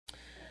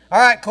All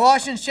right,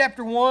 Colossians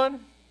chapter 1.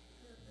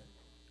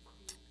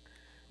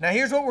 Now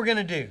here's what we're going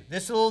to do.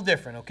 This is a little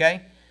different,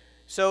 okay?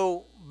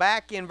 So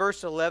back in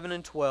verse 11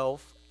 and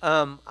 12,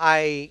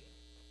 I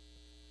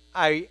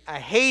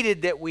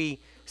hated that we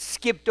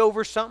skipped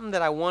over something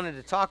that I wanted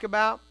to talk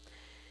about.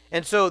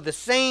 And so the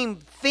same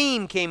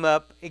theme came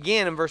up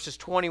again in verses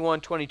 21,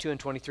 22, and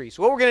 23.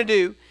 So what we're going to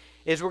do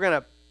is we're going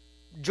to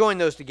join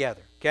those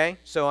together, okay?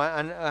 So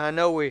I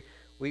know we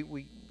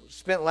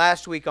spent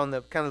last week on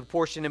the kind of the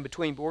portion in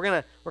between, but we're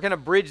going to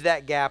bridge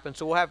that gap, and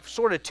so we'll have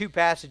sort of two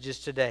passages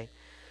today.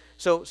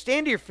 So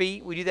stand to your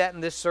feet. We do that in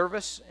this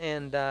service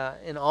and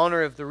in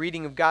honor of the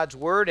reading of God's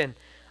Word, and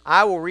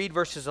I will read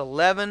verses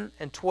 11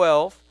 and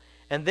 12,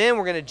 and then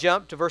we're going to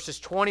jump to verses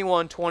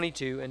 21,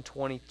 22, and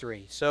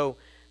 23. So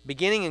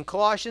beginning in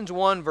Colossians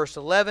 1, verse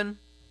 11,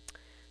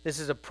 this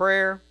is a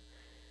prayer.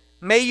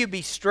 May you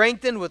be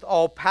strengthened with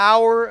all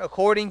power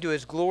according to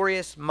His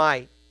glorious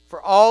might,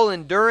 for all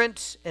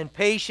endurance and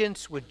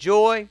patience with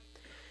joy,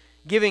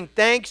 giving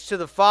thanks to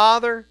the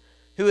Father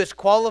who has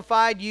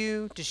qualified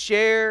you to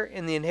share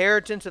in the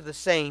inheritance of the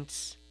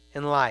saints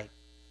in light.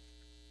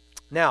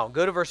 Now,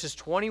 go to verses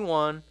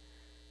 21,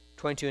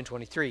 22, and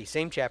 23,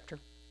 same chapter.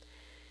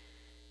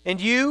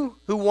 And you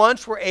who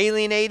once were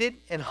alienated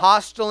and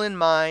hostile in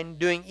mind,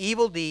 doing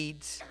evil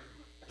deeds,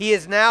 He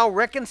is now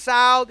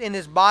reconciled in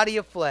His body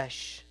of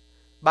flesh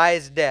by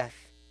His death,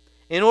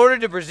 in order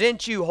to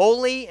present you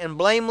holy and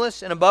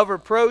blameless and above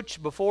reproach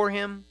before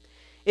Him,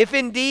 if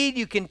indeed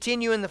you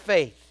continue in the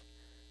faith,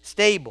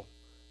 stable,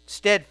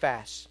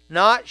 steadfast,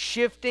 not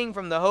shifting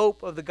from the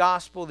hope of the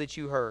gospel that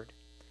you heard,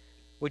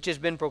 which has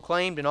been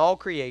proclaimed in all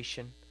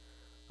creation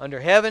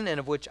under heaven, and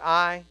of which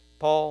I,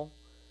 Paul,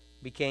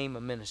 became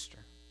a minister.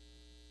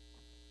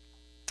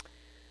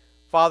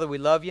 Father, we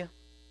love you.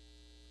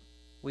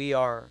 We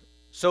are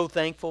so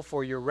thankful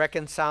for your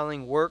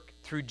reconciling work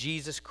through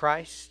Jesus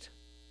Christ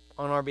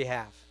on our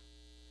behalf.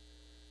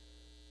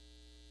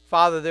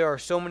 Father, there are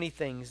so many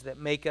things that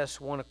make us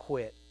want to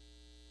quit,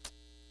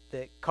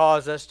 that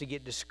cause us to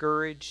get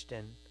discouraged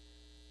and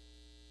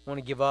want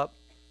to give up.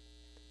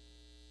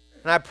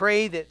 And I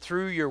pray that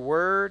through your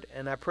word,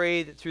 and I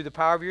pray that through the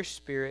power of your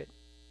Spirit,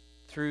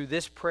 through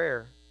this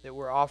prayer that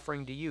we're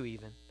offering to you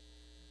even,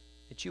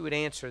 that you would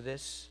answer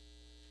this,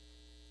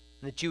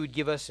 and that you would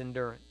give us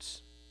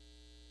endurance,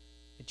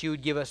 that you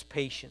would give us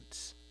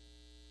patience,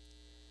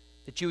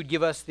 that you would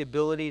give us the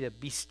ability to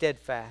be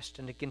steadfast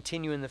and to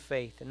continue in the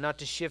faith and not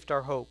to shift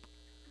our hope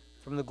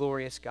from the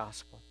glorious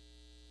gospel.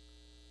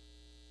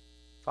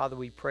 Father,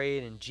 we pray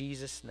it in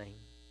Jesus' name.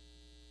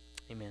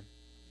 Amen.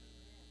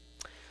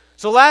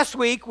 So last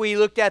week we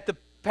looked at the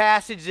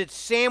passage that's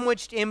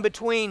sandwiched in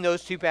between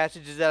those two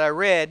passages that I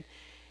read.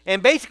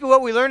 And basically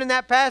what we learned in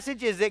that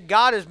passage is that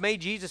God has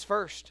made Jesus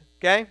first.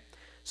 Okay?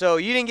 So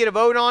you didn't get a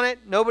vote on it.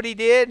 Nobody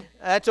did.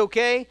 That's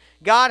okay.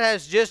 God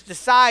has just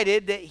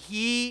decided that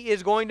He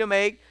is going to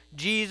make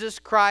Jesus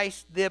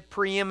Christ the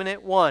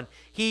preeminent one.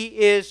 He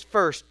is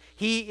first.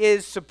 He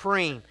is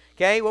supreme.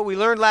 Okay? What we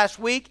learned last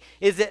week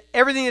is that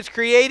everything that's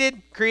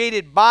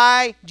created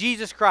by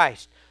Jesus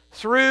Christ,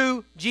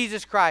 through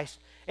Jesus Christ,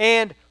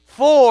 and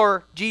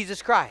for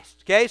Jesus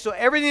Christ. Okay? So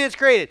everything that's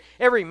created,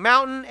 every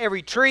mountain,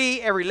 every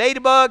tree, every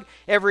ladybug,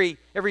 every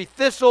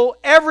thistle,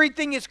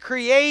 everything is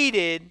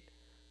created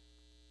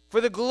for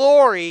the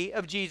glory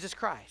of Jesus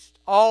Christ.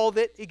 All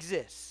that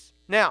exists.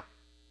 Now,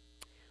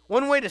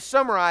 one way to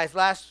summarize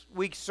last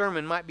week's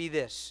sermon might be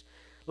this.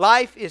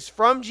 Life is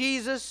from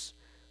Jesus.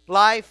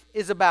 Life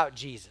is about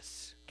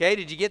Jesus. Okay,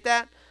 did you get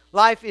that?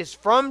 Life is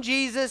from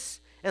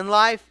Jesus, and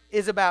life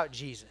is about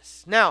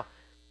Jesus. Now,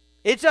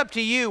 it's up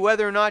to you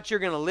whether or not you're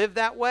going to live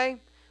that way.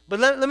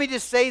 But let me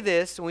just say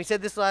this, and we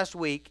said this last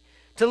week,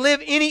 to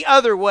live any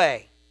other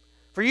way,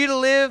 for you to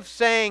live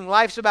saying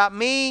life's about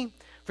me,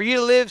 for you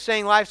to live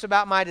saying life's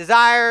about my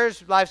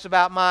desires, life's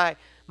about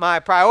my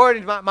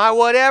priorities, my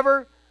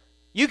whatever,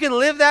 you can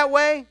live that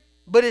way,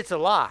 but it's a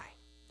lie.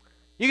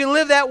 You can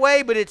live that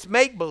way, but it's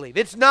make-believe.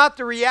 It's not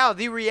the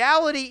reality. The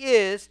reality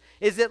is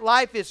that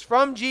life is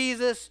from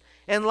Jesus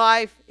and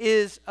life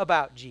is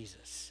about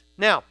Jesus.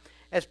 Now,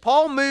 as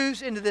Paul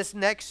moves into this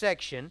next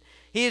section,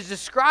 he is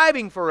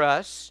describing for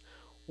us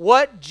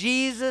what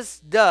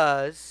Jesus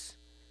does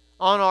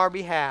on our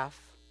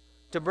behalf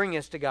to bring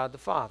us to God the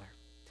Father.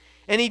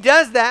 And he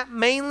does that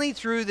mainly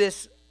through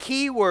this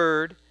key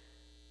word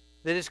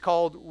that is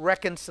called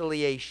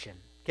reconciliation.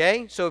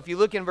 Okay? So if you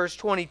look in verse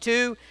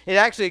 22, it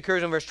actually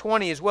occurs in verse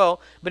 20 as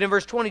well. But in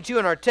verse 22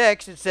 in our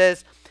text, it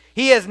says,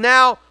 He has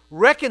now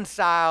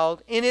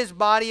reconciled in His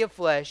body of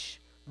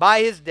flesh by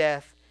His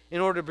death in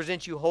order to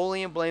present you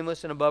holy and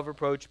blameless and above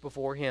reproach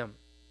before Him.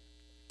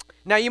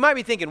 Now you might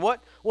be thinking,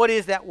 what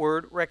is that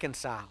word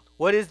reconciled?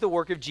 What is the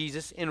work of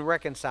Jesus in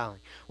reconciling?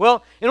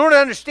 Well, in order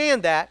to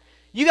understand that,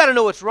 you got to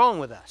know what's wrong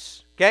with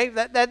us. Okay,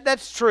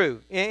 that's true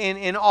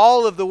in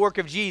all of the work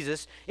of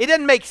Jesus. It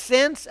doesn't make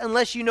sense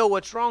unless you know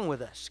what's wrong with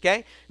us.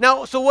 Okay,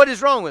 now, so what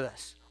is wrong with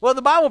us? Well,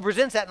 the Bible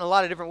presents that in a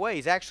lot of different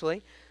ways,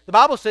 actually. The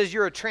Bible says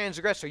you're a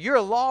transgressor. You're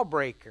a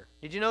lawbreaker.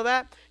 Did you know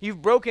that?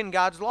 You've broken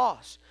God's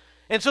laws.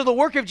 And so the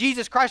work of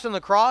Jesus Christ on the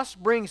cross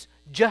brings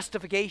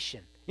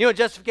justification. You know what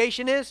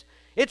justification is?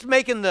 It's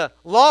making the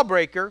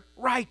lawbreaker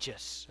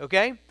righteous,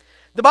 okay?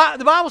 The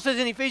Bible says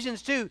in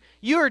Ephesians 2,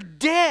 you're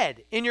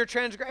dead in your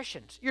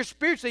transgressions. You're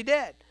spiritually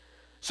dead.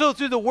 So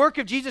through the work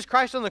of Jesus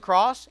Christ on the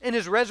cross and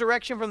his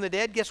resurrection from the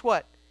dead, guess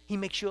what? He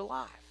makes you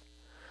alive.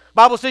 The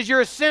Bible says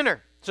you're a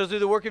sinner. So through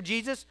the work of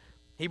Jesus,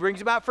 he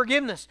brings about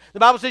forgiveness. The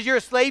Bible says you're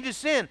a slave to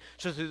sin.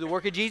 So through the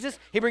work of Jesus,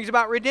 he brings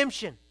about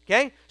redemption.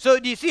 Okay? So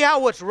do you see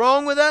how what's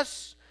wrong with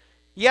us?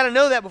 You got to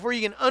know that before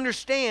you can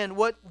understand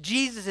what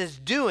Jesus is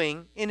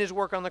doing in his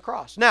work on the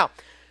cross. Now,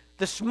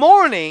 this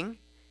morning,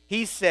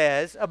 he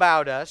says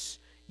about us,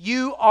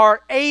 you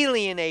are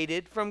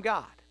alienated from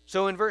God.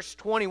 So in verse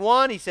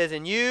 21, he says,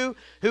 and you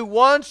who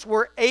once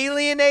were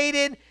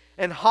alienated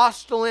and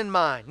hostile in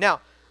mind. Now,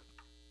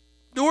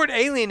 the word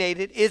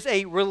alienated is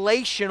a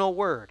relational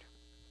word.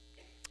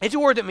 It's a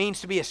word that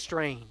means to be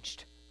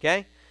estranged.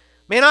 Okay?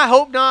 Man, I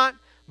hope not,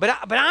 but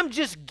I'm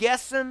just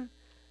guessing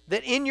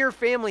that in your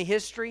family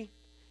history,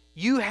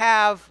 you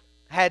have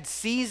had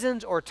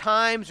seasons or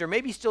times, or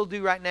maybe still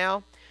do right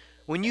now,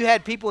 when you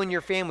had people in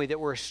your family that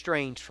were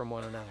estranged from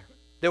one another,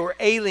 that were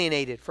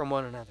alienated from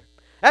one another.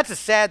 That's a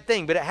sad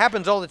thing, but it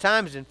happens all the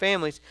times in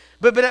families.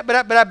 But I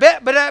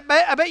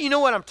bet you know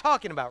what I'm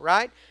talking about,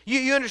 right?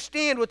 You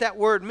understand what that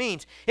word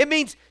means. It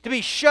means to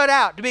be shut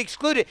out, to be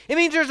excluded. It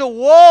means there's a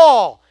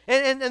wall,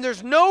 and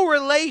there's no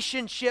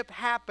relationship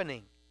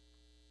happening,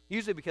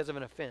 usually because of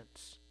an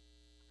offense,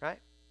 right?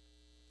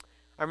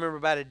 I remember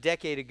about a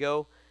decade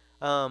ago,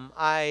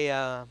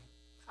 I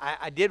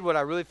did what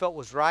I really felt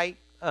was right.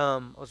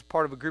 I was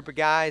part of a group of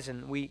guys,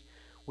 and we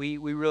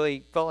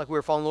really felt like we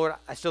were following the Lord.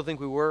 I still think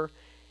we were.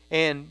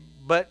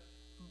 But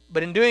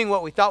in doing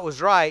what we thought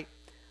was right,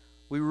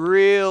 we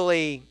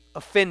really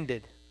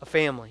offended a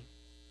family.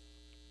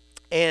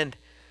 And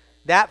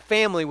that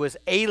family was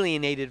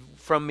alienated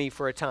from me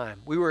for a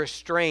time. We were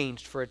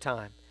estranged for a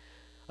time.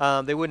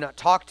 They would not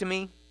talk to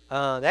me. They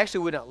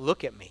actually would not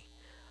look at me.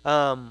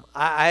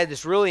 I had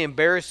this really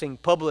embarrassing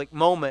public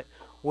moment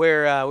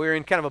where we were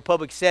in kind of a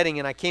public setting,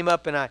 and I came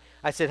up and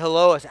I said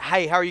hello. I said,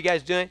 hey, how are you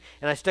guys doing?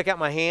 And I stuck out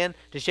my hand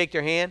to shake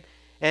their hand.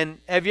 And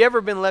have you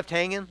ever been left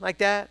hanging like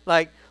that?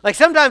 Like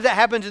sometimes that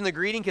happens in the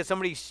greeting because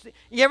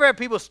you ever have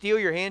people steal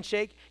your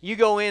handshake? You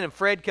go in and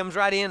Fred comes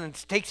right in and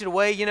takes it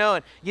away,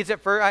 and gets it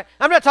first.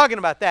 I'm not talking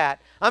about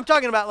that. I'm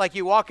talking about like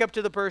you walk up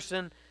to the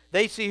person,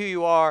 they see who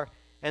you are,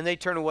 and they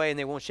turn away and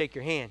they won't shake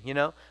your hand,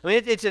 I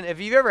mean, if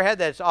you've ever had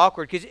that, it's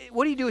awkward because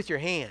what do you do with your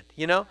hand,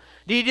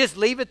 Do you just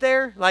leave it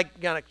there,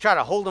 like gonna try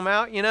to hold them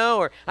out,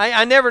 or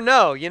I never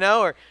know,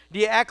 or do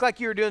you act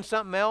like you were doing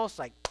something else,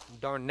 like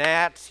darn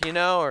gnats,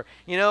 or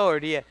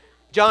do you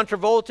John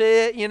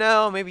Travolta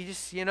it, maybe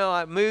just,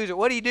 moves, or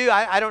what do you do?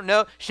 I don't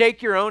know.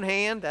 Shake your own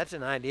hand. That's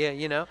an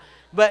idea,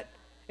 But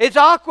it's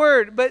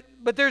awkward, but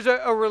there's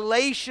a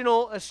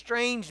relational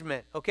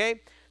estrangement, okay?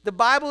 The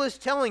Bible is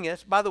telling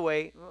us, by the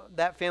way,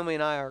 that family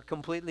and I are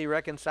completely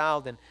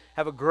reconciled and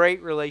have a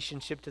great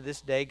relationship to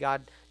this day.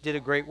 God did a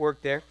great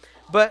work there.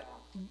 But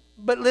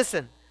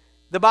listen,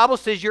 the Bible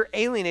says you're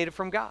alienated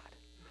from God.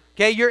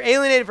 Okay, you're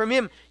alienated from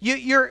him.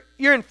 You're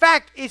in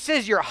fact, it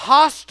says you're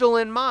hostile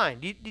in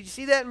mind. Did you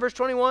see that in verse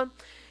 21?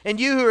 And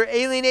you who are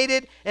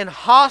alienated and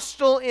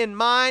hostile in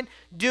mind,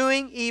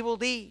 doing evil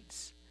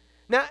deeds.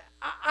 Now,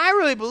 I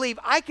really believe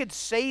I could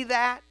say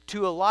that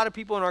to a lot of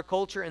people in our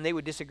culture and they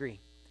would disagree.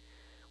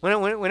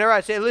 Whenever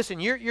I say, listen,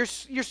 you're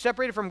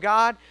separated from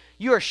God,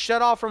 you are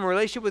shut off from a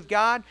relationship with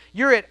God,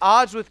 you're at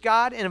odds with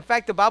God, and in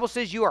fact, the Bible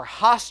says you are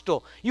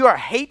hostile, you are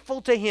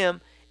hateful to him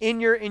in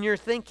your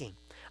thinking.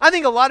 I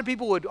think a lot of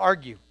people would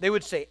argue. They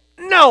would say,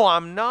 no,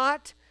 I'm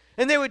not.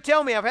 And they would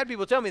tell me, I've had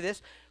people tell me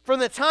this, from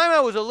the time I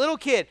was a little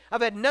kid,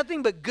 I've had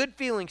nothing but good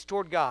feelings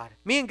toward God.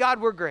 Me and God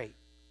were great.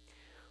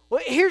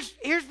 Well, here's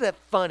the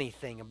funny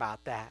thing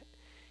about that.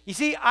 You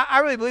see,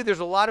 I really believe there's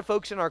a lot of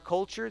folks in our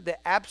culture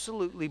that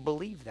absolutely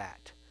believe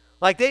that.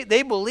 Like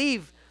they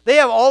believe, they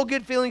have all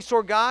good feelings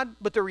toward God,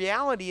 but the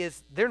reality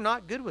is they're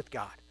not good with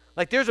God.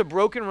 Like there's a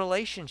broken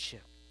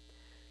relationship.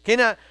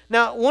 Okay,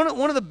 now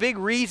one of the big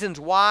reasons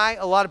why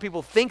a lot of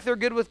people think they're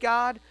good with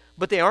God,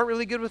 but they aren't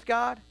really good with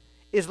God,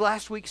 is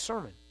last week's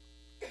sermon.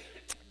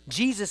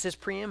 Jesus is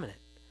preeminent.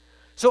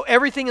 So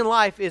everything in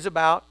life is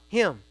about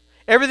him.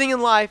 Everything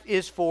in life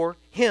is for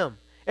him.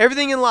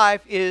 Everything in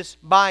life is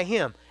by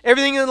him.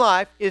 Everything in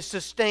life is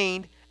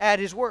sustained at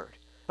his word.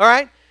 All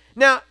right?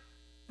 Now,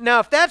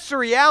 if that's the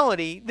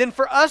reality, then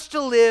for us to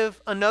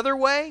live another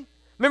way,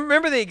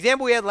 remember the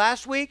example we had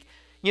last week?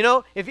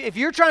 If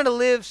you're trying to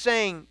live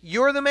saying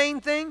you're the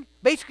main thing,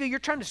 basically you're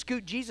trying to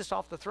scoot Jesus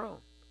off the throne.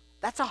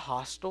 That's a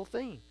hostile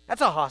thing.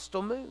 That's a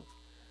hostile move.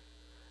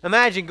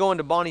 Imagine going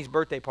to Bonnie's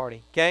birthday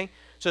party, okay?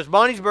 So it's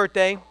Bonnie's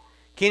birthday.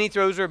 Kenny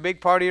throws her a big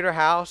party at her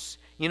house.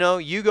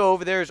 You go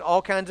over there. There's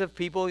all kinds of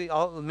people.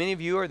 Many of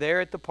you are there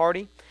at the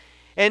party.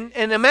 And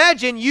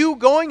imagine you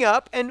going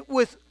up and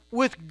with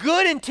with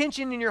good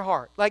intention in your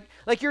heart. Like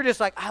you're just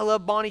like, I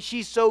love Bonnie,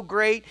 she's so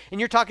great. And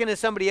you're talking to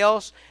somebody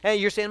else, and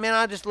you're saying, man,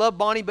 I just love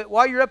Bonnie. But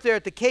while you're up there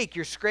at the cake,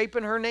 you're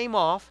scraping her name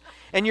off,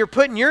 and you're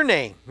putting your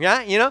name,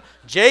 yeah,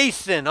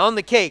 Jason on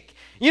the cake.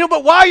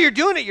 But while you're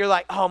doing it, you're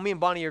like, oh, me and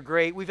Bonnie are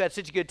great. We've had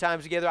such good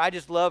times together. I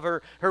just love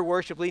her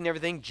worship leading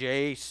everything.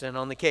 Jason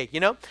on the cake,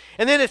 And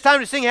then it's time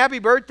to sing happy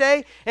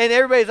birthday, and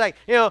everybody's like,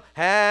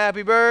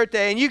 happy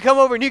birthday. And you come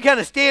over and you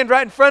kind of stand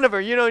right in front of her,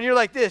 and you're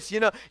like this,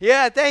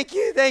 yeah, thank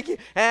you,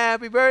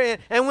 happy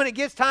birthday. And when it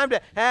gets time to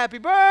happy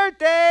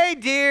birthday,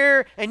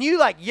 dear, and you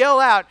like yell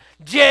out,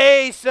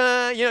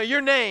 Jason,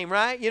 your name,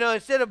 right?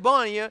 Instead of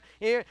Bonnie,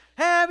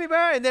 happy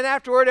birthday. And then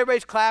afterward,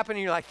 everybody's clapping,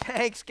 and you're like,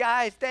 thanks,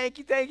 guys, thank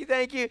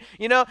you.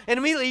 And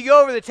immediately you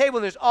go over to the table,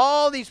 and there's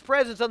all these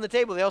presents on the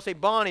table. They all say,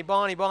 Bonnie.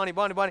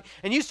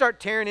 And you start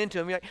tearing into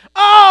them. You're like,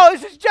 oh,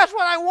 this is just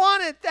what I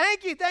wanted.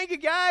 Thank you,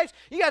 guys.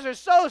 You guys are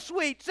so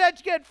sweet,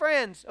 such good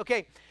friends.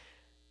 Okay,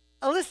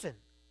 listen,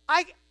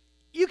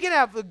 you can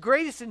have the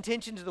greatest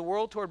intentions in the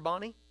world toward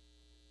Bonnie,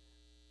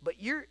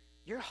 but you're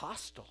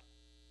hostile.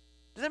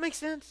 Does that make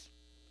sense?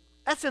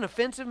 That's an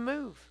offensive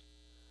move.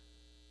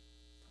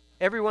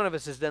 Every one of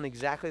us has done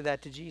exactly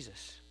that to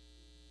Jesus.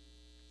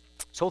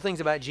 This whole thing's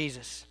about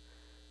Jesus.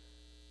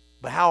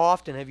 But how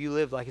often have you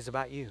lived like it's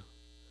about you?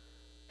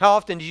 How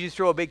often did you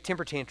throw a big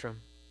temper tantrum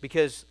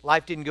because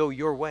life didn't go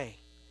your way?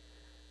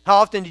 How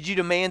often did you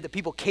demand that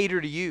people cater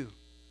to you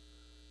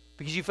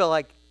because you felt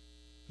like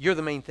you're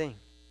the main thing?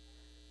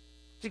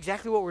 It's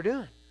exactly what we're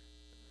doing.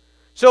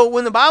 So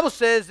when the Bible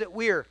says that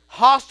we are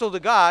hostile to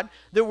God,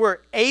 that we're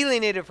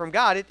alienated from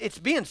God, it's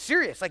being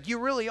serious, like you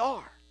really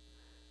are.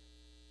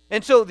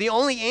 And so the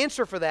only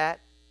answer for that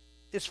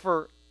is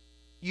for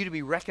you to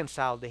be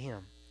reconciled to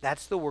Him.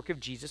 That's the work of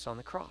Jesus on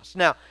the cross.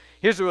 Now,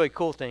 here's the really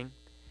cool thing.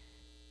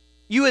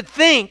 You would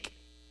think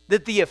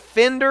that the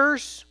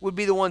offenders would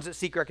be the ones that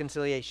seek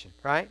reconciliation,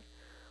 right?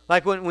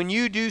 Like when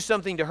you do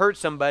something to hurt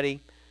somebody,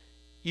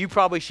 you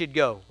probably should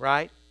go,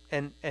 right?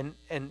 And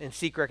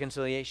seek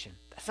reconciliation.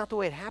 That's not the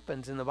way it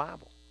happens in the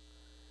Bible.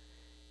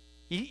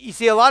 You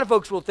see, a lot of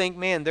folks will think,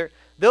 man,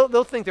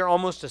 they'll think they're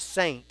almost a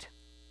saint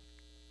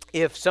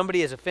if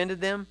somebody has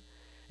offended them,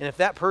 and if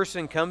that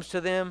person comes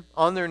to them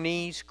on their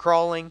knees,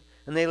 crawling,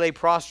 and they lay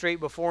prostrate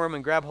before them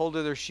and grab hold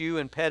of their shoe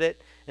and pet it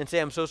and say,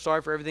 I'm so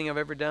sorry for everything I've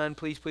ever done.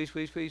 Please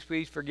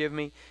forgive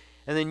me.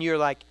 And then you're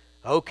like,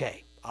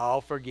 okay, I'll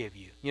forgive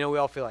you. We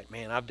all feel like,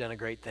 man, I've done a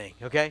great thing,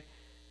 okay?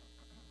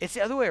 It's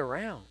the other way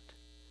around.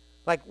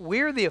 Like,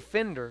 we're the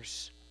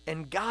offenders,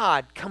 and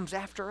God comes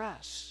after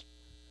us.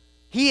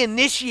 He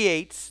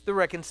initiates the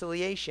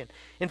reconciliation.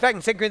 In fact,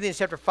 in 2 Corinthians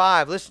chapter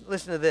 5,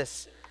 listen to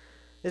this.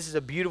 This is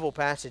a beautiful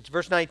passage.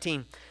 Verse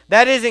 19.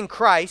 That is in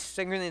Christ,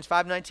 2 Corinthians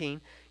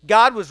 5:19,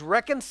 God was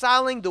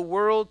reconciling the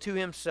world to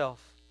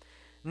Himself,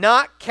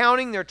 not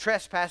counting their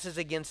trespasses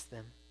against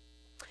them,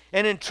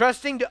 and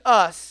entrusting to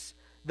us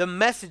the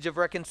message of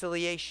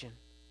reconciliation.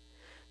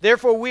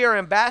 Therefore, we are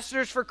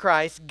ambassadors for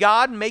Christ,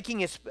 God making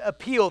His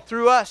appeal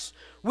through us.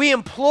 We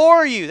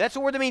implore you. That's the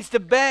word that means to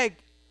beg.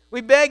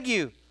 We beg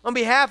you on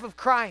behalf of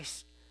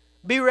Christ,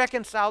 be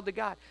reconciled to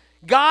God.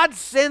 God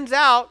sends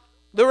out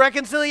the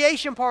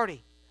reconciliation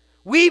party.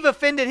 We've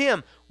offended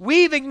Him.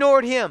 We've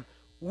ignored Him.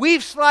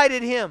 We've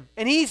slighted Him.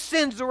 And He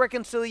sends the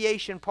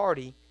reconciliation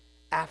party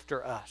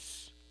after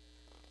us.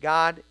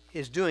 God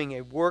is doing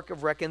a work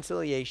of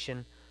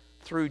reconciliation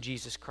through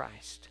Jesus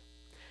Christ.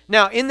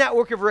 Now, in that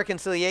work of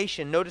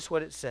reconciliation, notice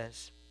what it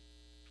says.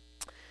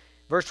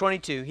 Verse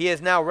 22, He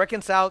has now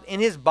reconciled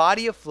in His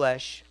body of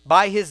flesh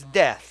by His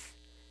death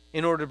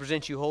in order to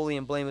present you holy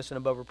and blameless and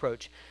above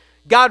reproach.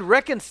 God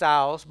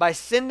reconciles by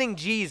sending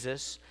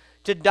Jesus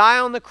to die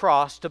on the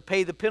cross to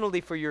pay the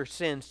penalty for your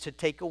sins, to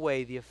take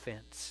away the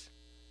offense.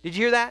 Did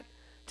you hear that?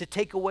 To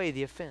take away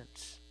the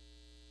offense.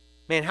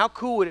 Man, how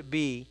cool would it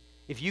be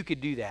if you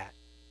could do that?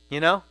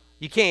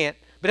 You can't,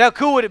 but how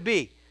cool would it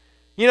be?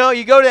 You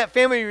go to that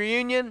family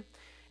reunion,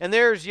 and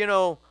there's,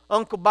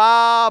 Uncle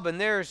Bob,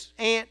 and there's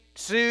Aunt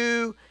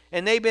Sue,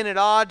 and they've been at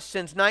odds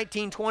since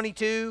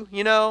 1922,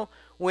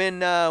 when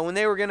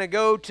they were going to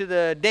go to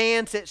the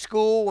dance at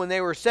school when they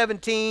were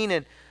 17,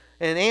 and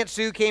Aunt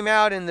Sue came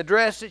out in the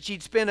dress that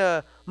she'd spent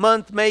a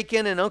month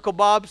making, and Uncle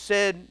Bob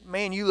said,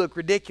 man, you look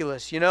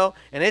ridiculous, And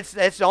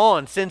it's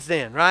on since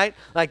then, right?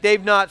 Like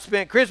they've not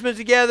spent Christmas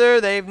together.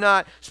 They've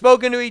not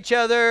spoken to each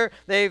other.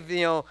 They've,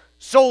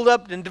 sold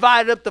up and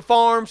divided up the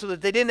farm so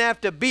that they didn't have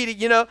to beat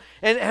it,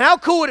 And how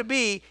cool would it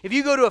be if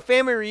you go to a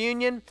family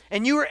reunion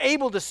and you were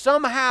able to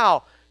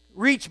somehow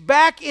reach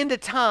back into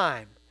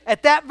time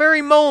at that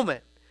very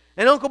moment,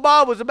 and Uncle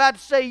Bob was about to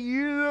say,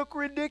 you look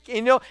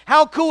ridiculous.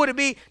 How cool would it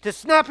be to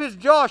snap his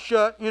jaw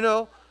shut, and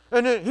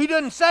then he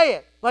doesn't say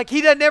it. Like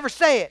he doesn't ever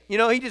say it.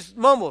 He just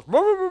mumbles,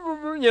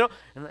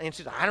 and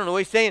she's like, I don't know what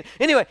he's saying.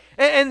 Anyway,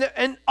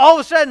 and all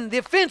of a sudden the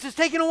offense is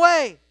taken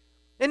away.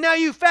 And now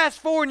you fast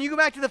forward and you go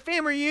back to the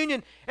family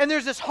reunion, and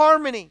there's this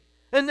harmony.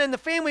 And then the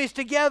family is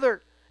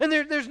together. And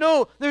there's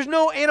no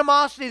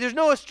animosity. There's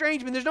no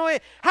estrangement.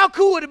 How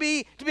cool would it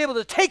be to be able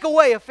to take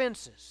away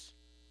offenses?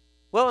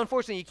 Well,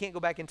 unfortunately, you can't go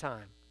back in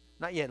time.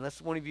 Not yet,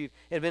 unless one of you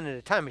had been in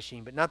a time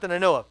machine, but not that I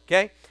know of,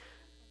 okay?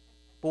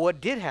 But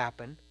what did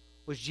happen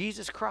was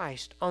Jesus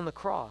Christ on the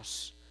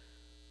cross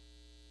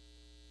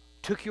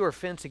took your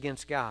offense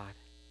against God,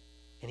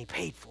 and he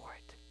paid for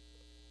it.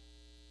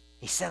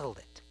 He settled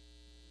it.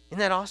 Isn't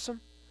that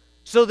awesome?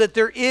 So that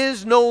there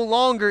is no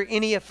longer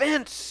any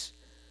offense.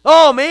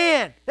 Oh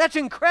man, that's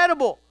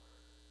incredible.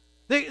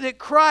 That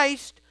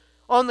Christ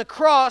on the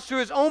cross through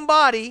his own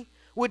body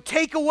would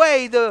take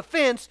away the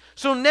offense,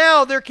 so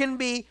now there can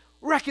be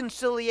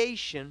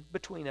reconciliation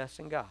between us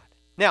and God.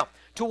 Now,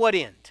 to what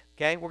end?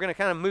 Okay, we're going to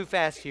kind of move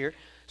fast here.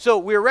 So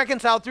we're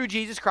reconciled through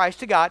Jesus Christ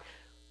to God.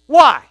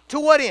 Why? To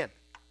what end?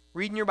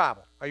 Read in your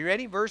Bible. Are you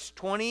ready? Verse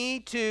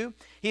 22.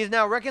 He is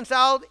now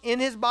reconciled in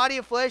his body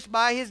of flesh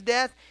by his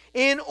death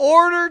in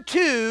order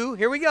to,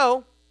 here we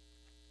go,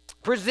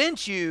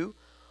 present you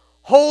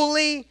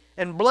holy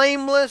and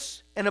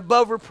blameless and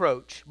above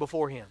reproach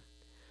before him.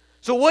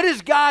 So what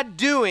is God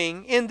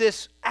doing in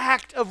this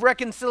act of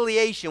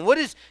reconciliation? What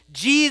is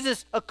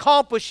Jesus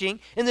accomplishing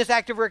in this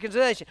act of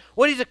reconciliation?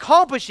 What he's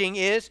accomplishing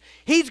is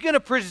he's going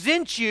to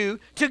present you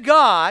to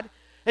God,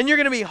 and you're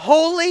going to be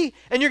holy,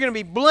 and you're going to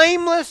be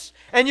blameless,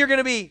 and you're going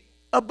to be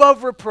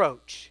above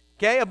reproach.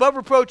 Okay? Above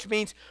reproach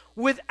means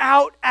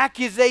without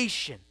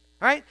accusation.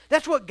 All right?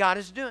 That's what God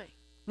is doing.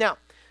 Now,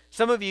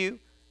 some of you,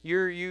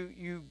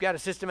 you've got a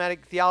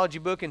systematic theology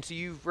book, and so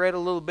you've read a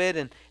little bit,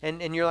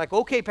 and you're like,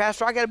 okay,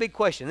 Pastor, I got a big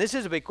question. This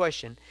is a big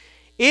question.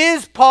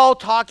 Is Paul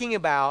talking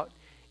about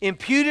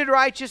imputed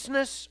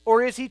righteousness,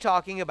 or is he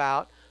talking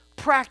about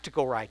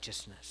practical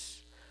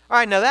righteousness? All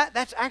right, now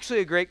that's actually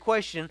a great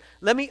question.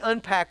 Let me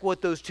unpack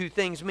what those two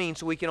things mean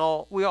so we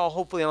all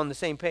hopefully on the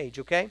same page,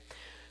 okay?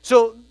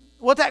 So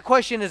what that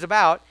question is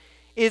about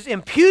is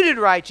imputed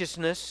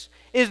righteousness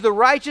is the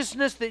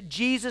righteousness that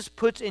Jesus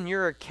puts in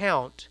your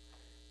account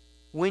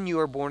when you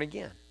are born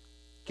again.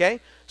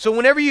 Okay? So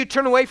whenever you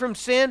turn away from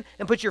sin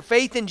and put your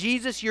faith in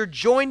Jesus, you're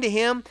joined to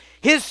him.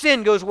 His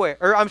sin goes where?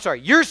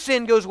 Your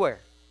sin goes where?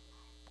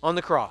 On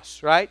the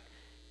cross, right?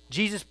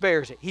 Jesus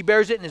bears it. He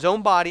bears it in his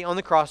own body on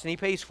the cross, and he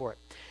pays for it.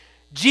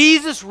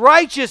 Jesus'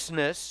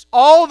 righteousness,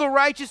 all the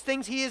righteous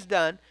things he has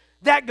done,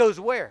 that goes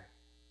where?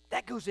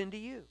 That goes into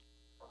you.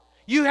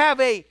 You have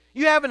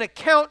an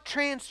account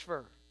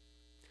transfer.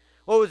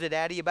 What was it,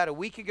 Addie? About a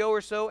week ago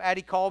or so,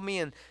 Addie called me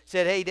and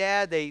said, hey,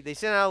 Dad, they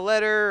sent out a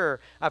letter, or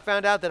I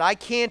found out that I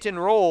can't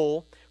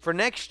enroll for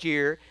next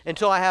year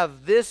until I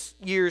have this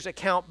year's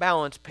account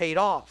balance paid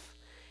off.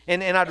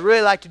 And I'd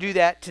really like to do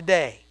that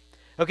today.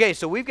 Okay,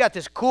 so we've got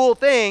this cool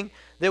thing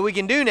that we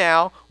can do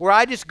now where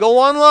I just go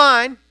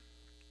online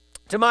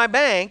to my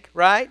bank,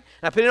 right? And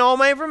I put in all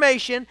my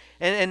information,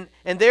 and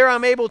there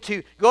I'm able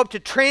to go up to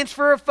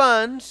transfer of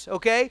funds,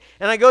 okay?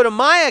 And I go to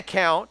my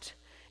account,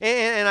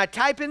 and I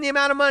type in the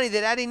amount of money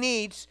that Addie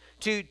needs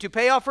to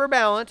pay off her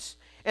balance,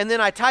 and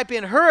then I type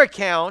in her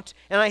account,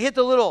 and I hit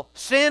the little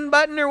send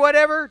button or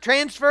whatever,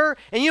 transfer,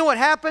 and you know what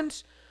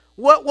happens?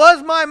 What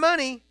was my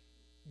money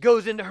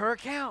goes into her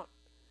account,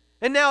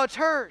 and now it's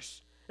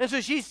hers. And so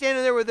she's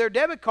standing there with her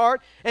debit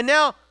card, and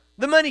now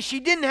the money she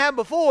didn't have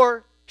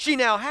before, she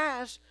now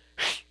has,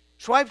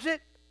 swipes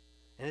it,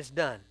 and it's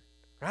done,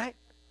 right?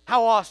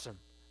 How awesome,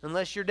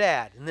 unless you're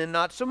Dad, and then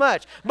not so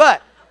much.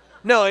 But,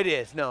 no, it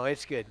is. No,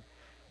 it's good.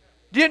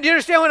 Do you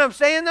understand what I'm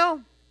saying,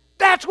 though?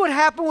 That's what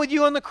happened with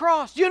you on the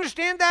cross. Do you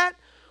understand that?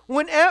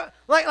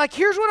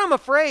 Here's what I'm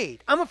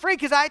afraid. I'm afraid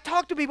because I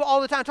talk to people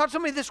all the time. I talked to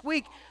somebody this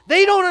week.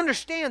 They don't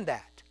understand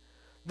that.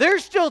 They're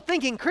still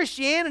thinking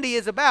Christianity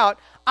is about,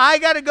 I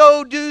got to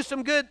go do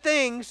some good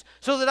things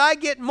so that I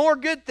get more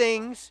good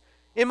things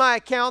in my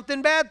account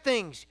than bad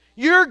things.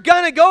 You're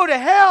going to go to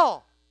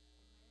hell.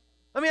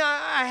 I mean,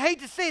 I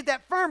hate to say it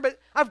that firm, but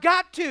I've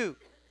got to,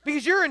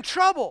 because you're in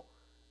trouble.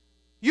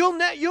 You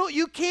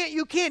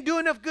can't do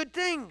enough good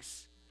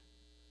things.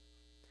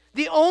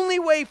 The only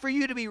way for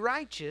you to be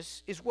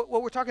righteous is what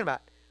we're talking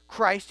about.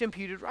 Christ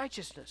imputed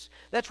righteousness.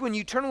 That's when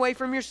you turn away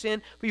from your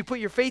sin, but you put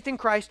your faith in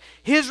Christ,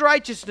 his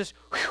righteousness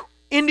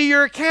into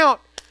your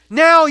account.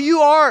 Now you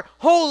are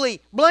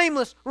holy,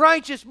 blameless,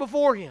 righteous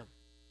before him.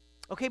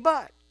 Okay,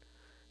 but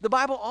the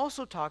Bible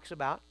also talks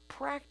about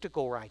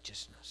practical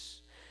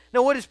righteousness.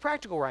 Now, what is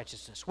practical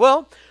righteousness?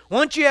 Well,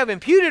 once you have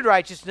imputed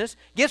righteousness,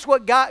 guess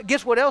what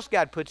else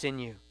God puts in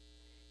you?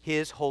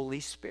 His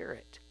Holy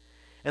Spirit.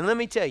 And let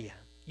me tell you,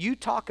 you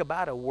talk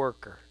about a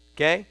worker,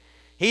 okay?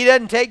 He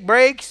doesn't take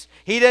breaks.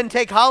 He doesn't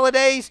take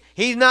holidays.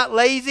 He's not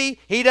lazy.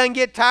 He doesn't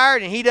get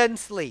tired, and he doesn't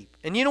sleep.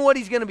 And you know what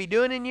he's going to be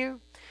doing in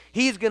you?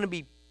 He's going to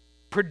be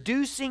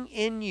producing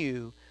in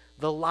you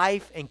the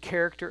life and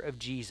character of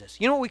Jesus.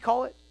 You know what we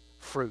call it?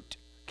 Fruit,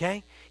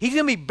 okay? He's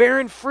going to be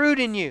bearing fruit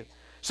in you.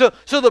 So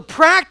the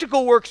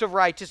practical works of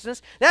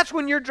righteousness, that's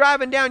when you're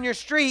driving down your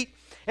street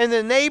and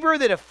the neighbor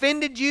that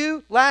offended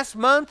you last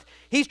month,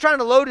 he's trying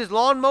to load his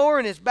lawnmower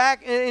in his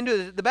back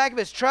into the back of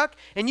his truck,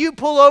 and you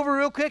pull over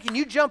real quick and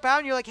you jump out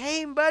and you're like,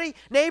 hey buddy,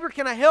 neighbor,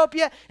 can I help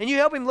you? And you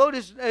help him load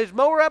his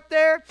mower up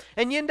there,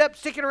 and you end up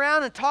sticking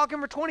around and talking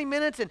for 20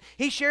 minutes, and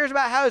he shares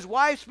about how his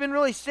wife's been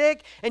really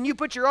sick, and you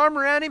put your arm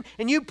around him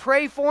and you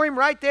pray for him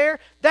right there.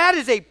 That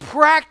is a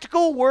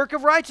practical work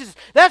of righteousness.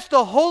 That's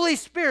the Holy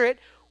Spirit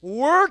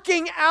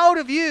working out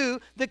of you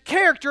the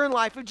character and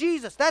life of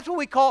Jesus. That's what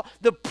we call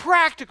the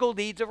practical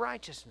deeds of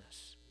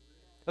righteousness.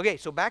 Okay,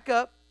 so back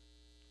up.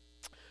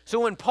 So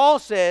when Paul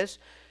says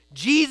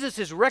Jesus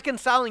is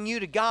reconciling you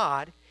to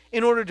God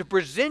in order to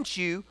present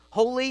you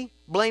holy,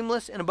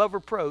 blameless, and above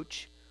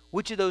reproach,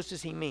 which of those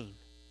does he mean?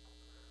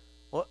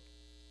 Well,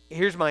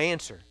 here's my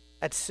answer.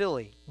 That's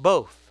silly.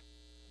 Both.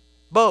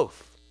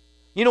 Both.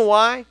 You know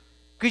why?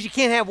 Because you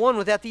can't have one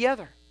without the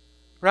other,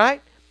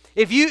 right?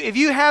 If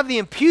you have the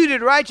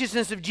imputed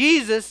righteousness of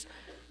Jesus,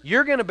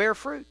 you're going to bear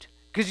fruit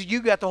because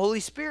you've got the Holy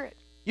Spirit.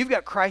 You've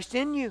got Christ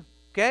in you,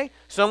 okay?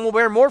 Some will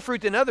bear more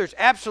fruit than others,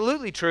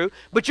 absolutely true,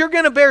 but you're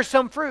going to bear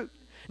some fruit.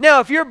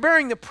 Now, if you're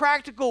bearing the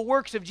practical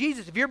works of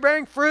Jesus, if you're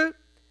bearing fruit,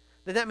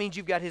 then that means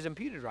you've got his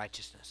imputed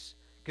righteousness.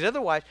 Because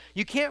otherwise,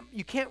 you can't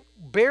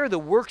bear the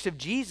works of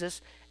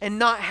Jesus and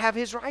not have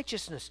his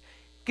righteousness.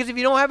 Because if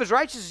you don't have his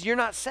righteousness, you're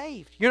not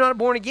saved. You're not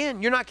born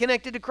again. You're not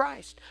connected to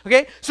Christ.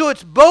 Okay? So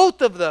it's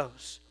both of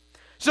those.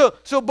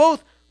 So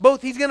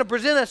both he's going to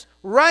present us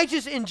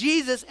righteous in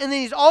Jesus, and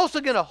then he's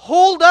also going to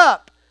hold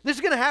up. This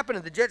is going to happen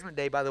at the judgment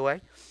day, by the way.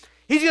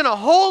 He's going to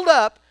hold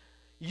up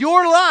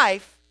your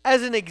life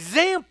as an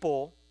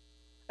example,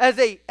 as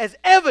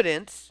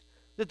evidence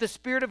that the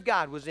Spirit of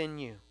God was in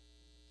you.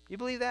 You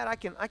believe that?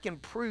 I can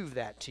prove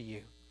that to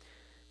you.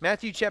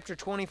 Matthew chapter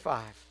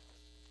 25.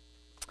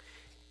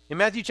 In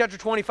Matthew chapter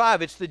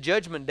 25, it's the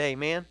judgment day,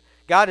 man.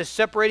 God is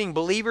separating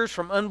believers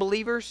from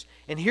unbelievers,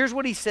 and here's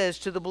what he says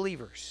to the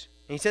believers.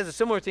 And he says a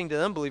similar thing to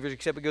the unbelievers,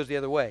 except it goes the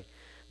other way.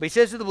 But he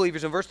says to the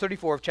believers in verse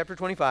 34 of chapter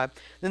 25,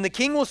 then the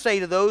king will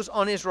say to those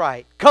on his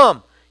right,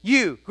 come,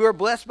 you who are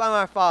blessed by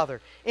my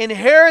Father,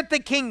 inherit the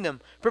kingdom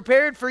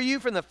prepared for you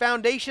from the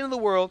foundation of the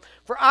world.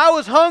 For I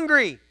was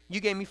hungry, you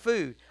gave me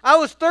food. I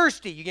was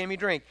thirsty, you gave me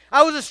drink.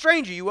 I was a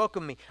stranger, you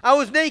welcomed me. I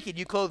was naked,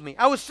 you clothed me.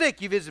 I was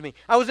sick, you visited me.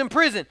 I was in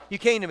prison, you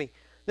came to me.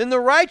 Then the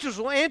righteous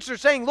will answer,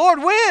 saying,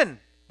 Lord, when?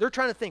 They're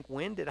trying to think,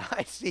 when did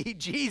I see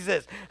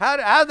Jesus? How'd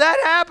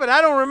that happen? I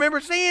don't remember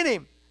seeing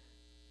him.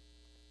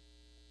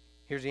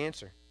 Here's the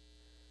answer.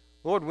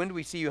 Lord, when do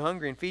we see you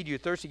hungry and feed you,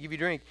 thirsty, give you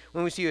drink?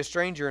 When we see you a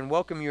stranger and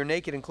welcome you, or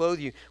naked and clothe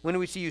you? When do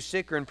we see you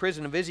sick or in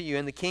prison and visit you?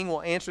 And the king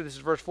will answer, this is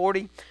verse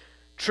 40,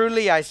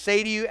 truly I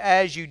say to you,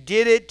 as you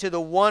did it to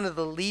the one of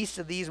the least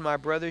of these my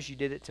brothers, you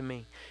did it to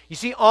me. You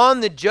see,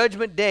 on the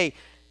judgment day,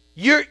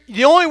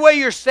 the only way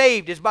you're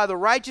saved is by the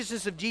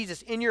righteousness of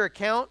Jesus in your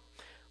account.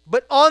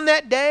 But on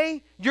that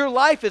day, your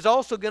life is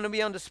also going to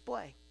be on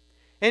display.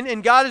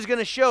 And God is going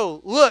to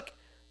show, look,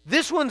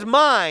 this one's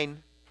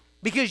mine,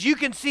 because you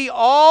can see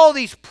all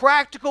these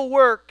practical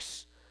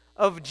works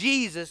of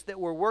Jesus that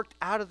were worked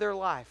out of their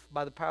life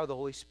by the power of the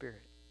Holy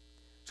Spirit.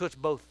 So it's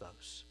both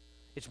those.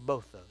 It's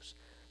both those.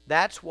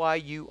 That's why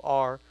you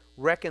are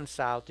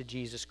reconciled to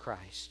Jesus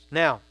Christ.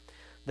 Now,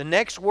 the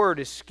next word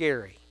is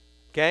scary.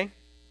 Okay?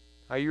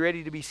 Are you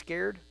ready to be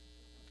scared?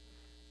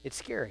 It's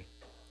scary.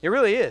 It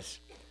really is.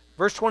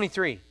 Verse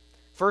 23.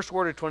 First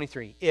word of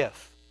 23.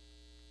 If.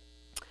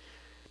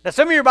 Now,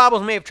 some of your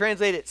Bibles may have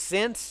translated it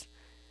since.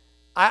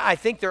 I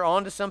think they're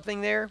onto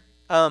something there.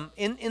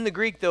 In the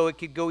Greek, though, it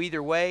could go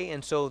either way,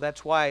 and so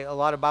that's why a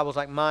lot of Bibles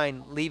like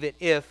mine leave it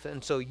if,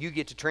 and so you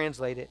get to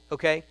translate it,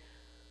 okay?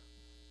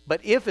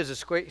 But if is a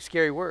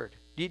scary word.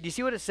 Do you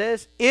see what it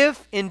says?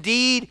 If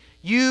indeed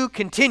you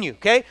continue,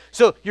 okay?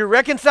 So you're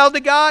reconciled to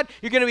God.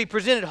 You're going to be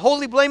presented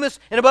holy, blameless,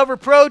 and above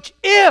reproach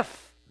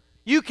if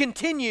you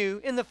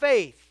continue in the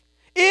faith.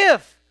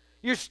 If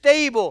you're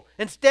stable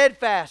and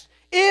steadfast.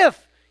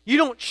 If you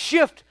don't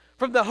shift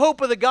from the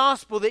hope of the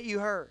gospel that you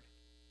heard.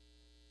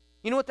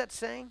 You know what that's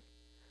saying?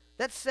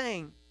 That's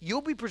saying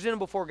you'll be presented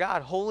before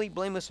God holy,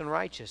 blameless, and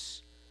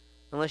righteous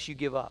unless you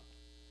give up.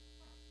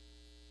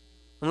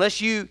 Unless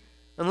you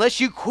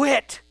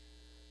quit.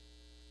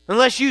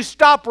 Unless you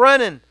stop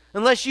running.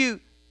 Unless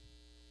you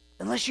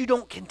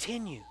don't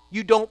continue.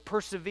 You don't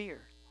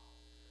persevere.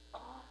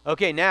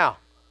 Okay, now,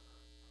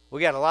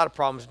 we got a lot of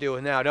problems to deal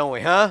with now, don't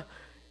we, huh?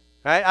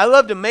 All right? I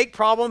love to make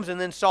problems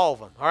and then solve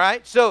them, all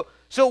right? So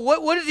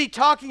what is he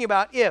talking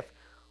about if?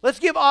 Let's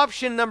give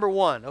option number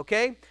one,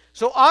 okay?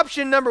 So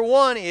option number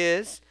one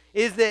is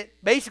that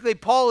basically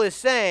Paul is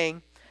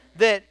saying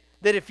that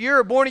if you're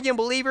a born-again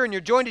believer and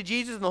you're joined to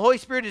Jesus and the Holy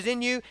Spirit is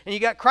in you and you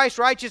got Christ's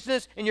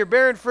righteousness and you're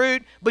bearing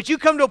fruit, but you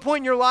come to a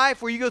point in your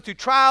life where you go through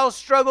trials,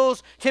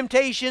 struggles,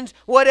 temptations,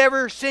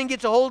 whatever, sin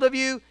gets a hold of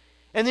you,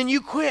 and then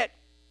you quit.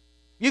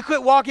 You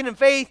quit walking in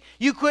faith,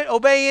 you quit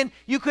obeying,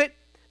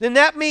 then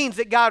that means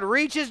that God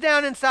reaches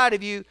down inside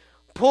of you,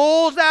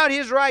 pulls out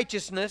his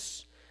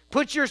righteousness,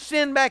 puts your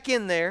sin back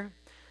in there,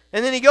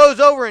 and then he goes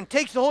over and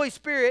takes the Holy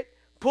Spirit,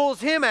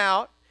 pulls him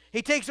out,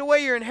 He takes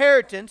away your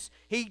inheritance.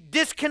 He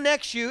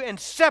disconnects you and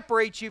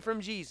separates you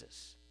from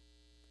Jesus.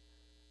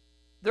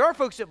 There are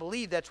folks that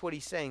believe that's what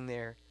he's saying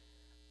there.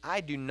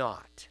 I do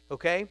not,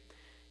 okay?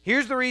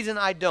 Here's the reason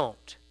I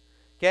don't,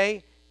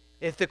 okay?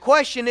 If the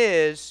question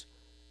is,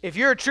 if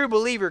you're a true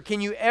believer,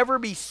 can you ever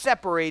be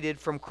separated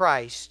from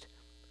Christ?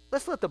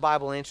 Let's let the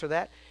Bible answer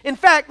that. In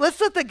fact,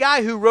 let's let the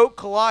guy who wrote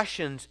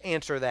Colossians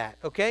answer that,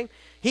 okay?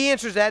 He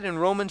answers that in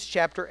Romans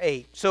chapter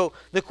 8. So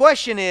the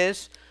question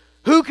is,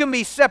 who can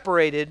be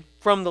separated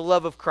from the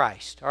love of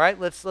Christ? All right,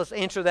 let's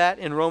answer that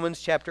in Romans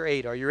chapter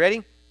 8. Are you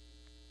ready?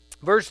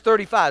 Verse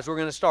 35 is where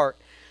we're going to start.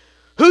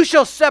 Who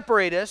shall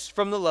separate us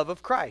from the love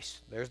of Christ?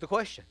 There's the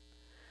question.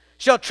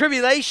 Shall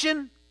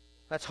tribulation,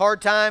 that's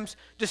hard times,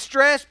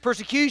 distress,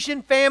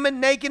 persecution, famine,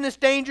 nakedness,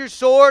 danger,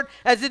 sword,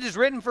 as it is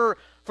written, for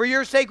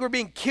your sake we're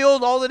being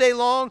killed all the day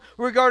long,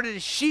 regarded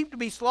as sheep to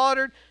be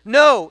slaughtered?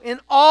 No, in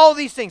all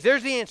these things,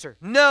 there's the answer.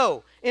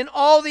 No, in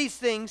all these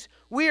things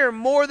we are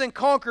more than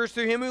conquerors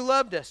through him who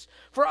loved us.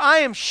 For I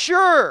am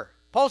sure,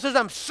 Paul says,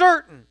 I'm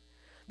certain,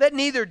 that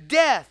neither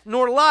death,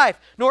 nor life,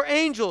 nor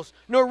angels,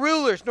 nor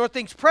rulers, nor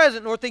things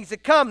present, nor things to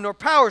come, nor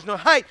powers, nor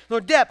height, nor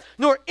depth,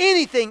 nor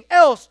anything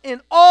else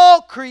in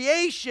all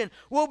creation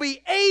will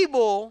be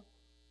able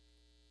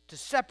to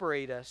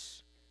separate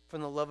us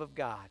from the love of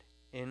God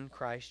in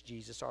Christ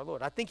Jesus our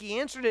Lord. I think he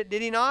answered it,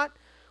 did he not?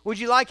 Would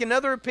you like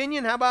another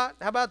opinion? How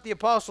about the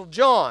Apostle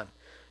John?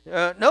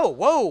 No,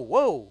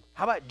 whoa.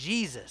 How about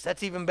Jesus?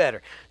 That's even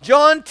better.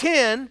 John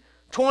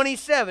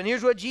 10:27.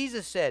 Here's what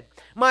Jesus said.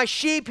 My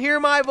sheep hear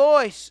my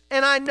voice,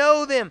 and I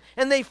know them,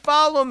 and they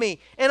follow me,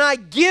 and I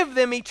give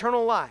them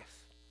eternal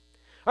life.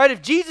 All right,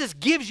 if Jesus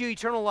gives you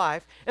eternal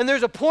life, and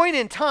there's a point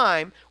in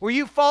time where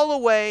you fall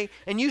away,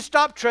 and you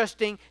stop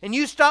trusting, and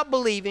you stop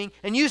believing,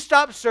 and you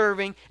stop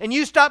serving, and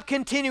you stop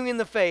continuing in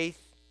the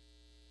faith,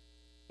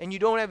 and you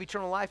don't have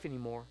eternal life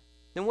anymore,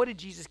 then what did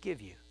Jesus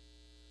give you?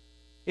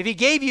 If he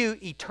gave you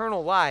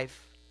eternal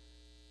life,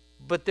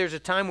 but there's a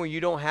time where you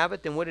don't have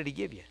it, then what did he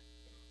give you?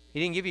 He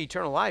didn't give you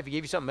eternal life. He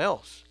gave you something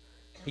else.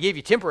 He gave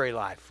you temporary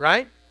life,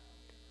 right?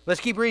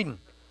 Let's keep reading.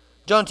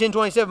 John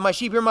 10:27, my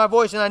sheep hear my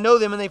voice, and I know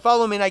them, and they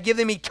follow me, and I give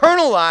them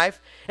eternal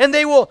life, and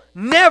they will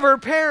never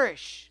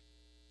perish.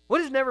 What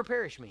does never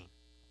perish mean?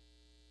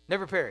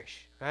 Never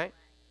perish, right?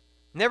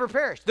 Never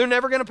perish. They're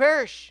never going to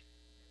perish.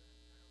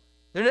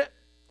 They're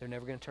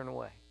never going to turn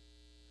away.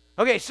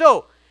 Okay,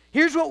 so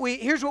here's what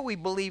we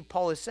believe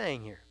Paul is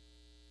saying here.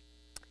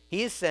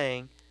 He is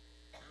saying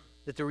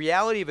that the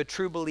reality of a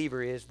true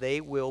believer is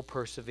they will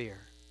persevere.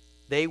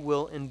 They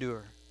will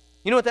endure.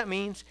 You know what that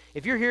means?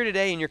 If you're here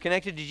today and you're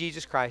connected to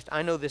Jesus Christ,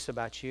 I know this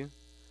about you.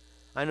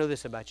 I know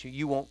this about you.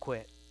 You won't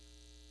quit.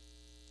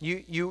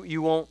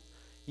 You won't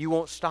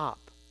stop.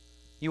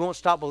 You won't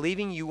stop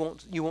believing. You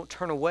won't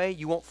turn away.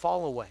 You won't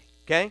fall away.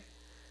 Okay?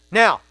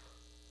 Now,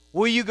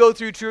 will you go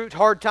through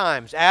hard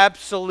times?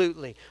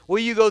 Absolutely. Will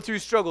you go through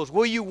struggles?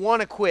 Will you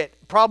want to quit?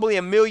 Probably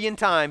 1,000,000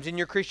 times in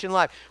your Christian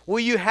life. Will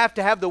you have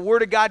to have the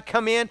Word of God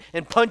come in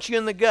and punch you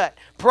in the gut?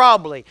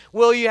 Probably.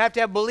 Will you have to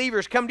have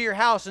believers come to your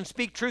house and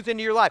speak truth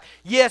into your life?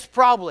 Yes,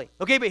 probably.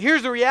 Okay, but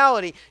here's the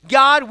reality.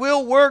 God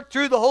will work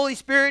through the Holy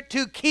Spirit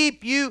to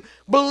keep you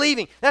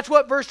believing. That's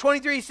what verse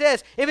 23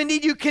 says. If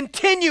indeed you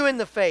continue in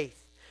the faith.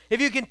 If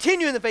you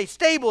continue in the faith,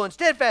 stable and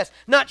steadfast,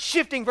 not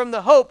shifting from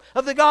the hope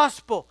of the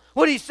gospel.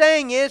 What he's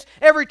saying is,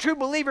 every true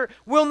believer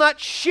will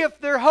not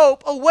shift their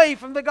hope away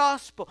from the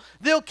gospel.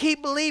 They'll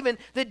keep believing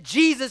that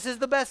Jesus is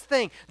the best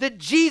thing, that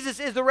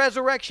Jesus is the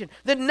resurrection,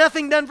 that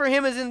nothing done for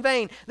him is in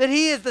vain, that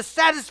he is the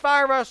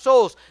satisfier of our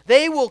souls.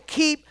 They will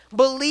keep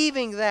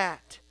believing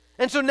that.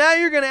 And so now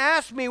you're going to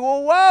ask me,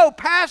 well, whoa,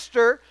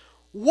 Pastor,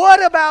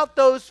 what about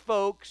those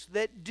folks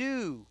that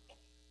do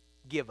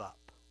give up?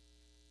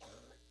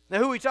 Now,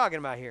 who are we talking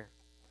about here?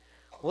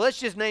 Well, let's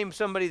just name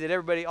somebody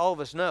that all of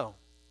us know.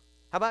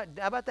 How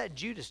about that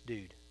Judas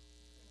dude?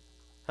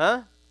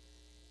 Huh?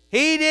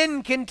 He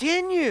didn't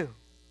continue.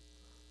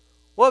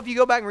 Well, if you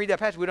go back and read that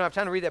passage, we don't have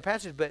time to read that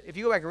passage, but if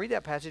you go back and read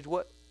that passage,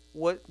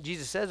 what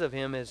Jesus says of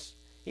him is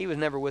he was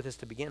never with us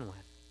to begin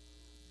with.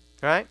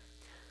 All right?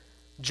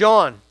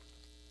 John,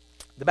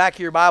 the back of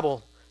your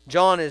Bible,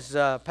 John is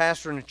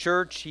pastoring a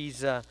church.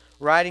 He's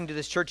writing to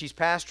this church he's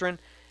pastoring.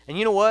 And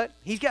you know what?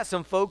 He's got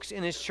some folks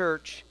in his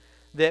church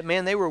that,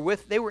 man, they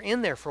were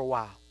in there for a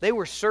while. They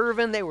were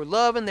serving, they were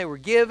loving, they were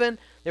giving,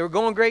 they were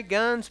going great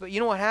guns, but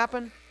you know what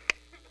happened?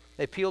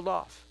 They peeled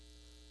off,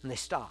 and they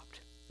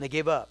stopped, and they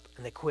gave up,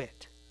 and they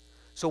quit.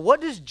 So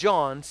what does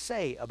John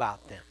say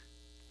about them?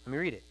 Let me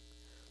read it.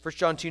 1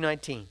 John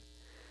 2:19.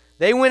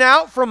 They went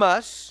out from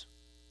us,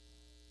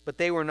 but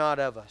they were not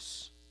of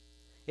us.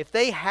 If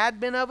they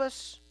had been of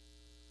us,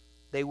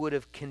 they would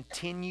have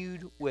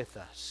continued with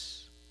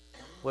us.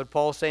 What did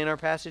Paul say in our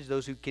passage?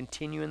 Those who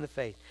continue in the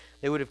faith.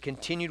 They would have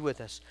continued with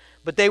us.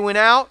 But they went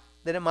out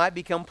that it might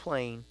become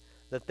plain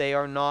that they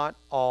are not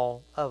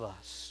all of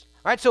us.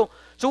 All right, so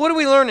what are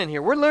we learning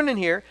here? We're learning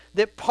here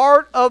that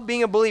part of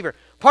being a believer,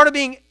 part of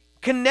being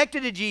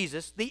connected to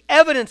Jesus, the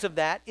evidence of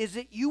that is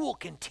that you will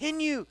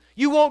continue.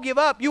 You won't give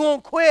up. You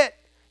won't quit.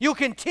 You'll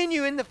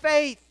continue in the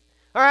faith.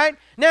 All right?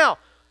 Now,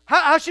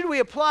 How should we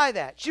apply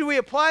that? Should we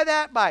apply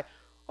that by,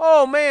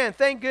 oh man,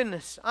 thank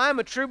goodness, I'm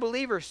a true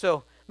believer,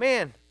 so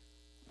man,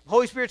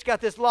 Holy Spirit's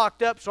got this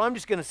locked up, so I'm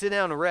just going to sit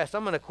down and rest.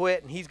 I'm going to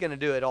quit, and He's going to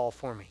do it all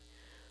for me.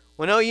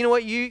 Well, no, you know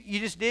what you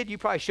just did? You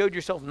probably showed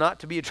yourself not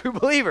to be a true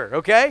believer,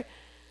 okay?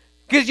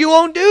 Because you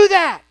won't do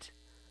that.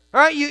 All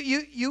right,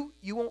 you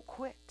won't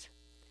quit.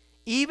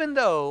 Even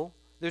though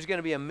there's going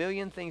to be a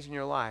million things in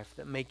your life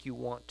that make you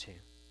want to.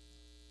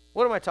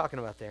 What am I talking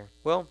about there?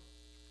 Well,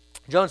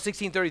 John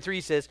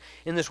 16:33 says,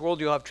 in this world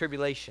you'll have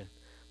tribulation,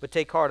 but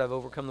take heart, I've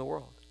overcome the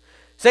world.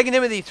 2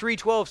 Timothy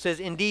 3:12 says,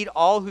 indeed,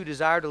 all who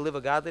desire to live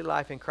a godly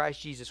life in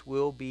Christ Jesus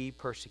will be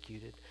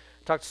persecuted.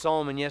 I talked to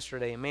Solomon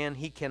yesterday, and man,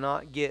 he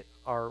cannot get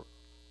our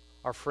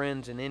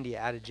friends in India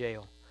out of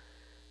jail.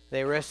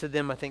 They arrested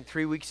them, I think,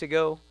 3 weeks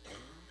ago.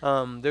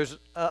 There's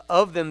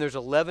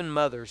 11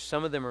 mothers.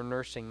 Some of them are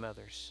nursing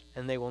mothers,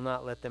 and they will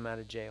not let them out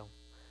of jail.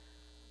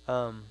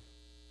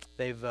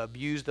 They've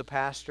abused the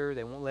pastor.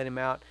 They won't let him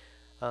out.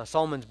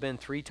 Solomon's been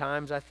 3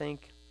 times, I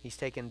think. He's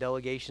taken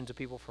delegations of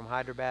people from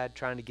Hyderabad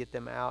trying to get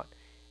them out,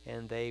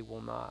 and they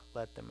will not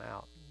let them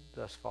out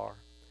thus far.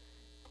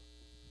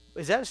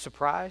 Is that a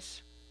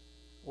surprise?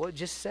 Well, it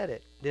just said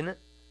it, didn't it?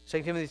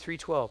 2 Timothy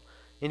 3:12.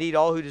 Indeed,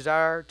 all who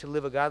desire to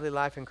live a godly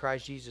life in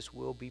Christ Jesus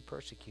will be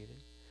persecuted.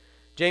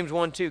 James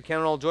 1:2.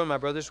 Count it all joy, my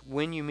brothers,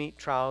 when you meet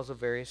trials of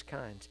various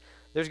kinds.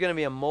 There's going to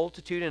be a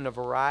multitude and a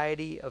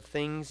variety of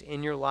things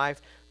in your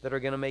life that are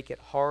going to make it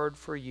hard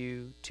for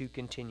you to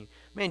continue.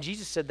 Man,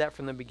 Jesus said that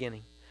from the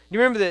beginning. Do you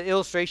remember the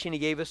illustration He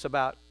gave us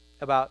about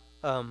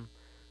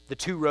the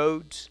 2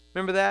 roads?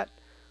 Remember that?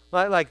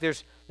 Like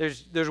there's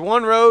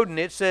one road, and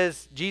it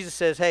says, Jesus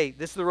says, hey,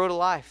 this is the road of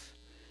life.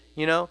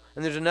 You know,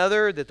 and there's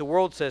another that the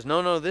world says,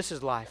 no, this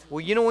is life.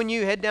 Well, you know, when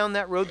you head down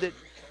that road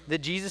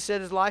that Jesus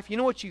said is life, you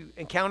know what you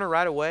encounter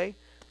right away?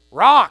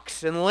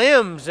 Rocks and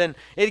limbs, and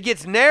it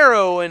gets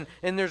narrow, and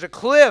there's a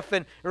cliff,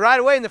 and right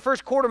away in the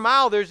first quarter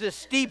mile there's this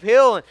steep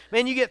hill, and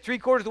man, you get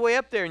 3/4 of the way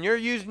up there, and you're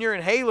using your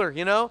inhaler,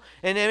 you know,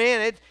 and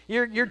man,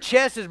 your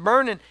chest is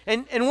burning,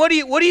 and what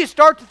do you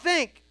start to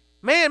think?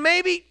 Man,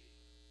 maybe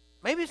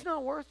it's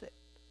not worth it.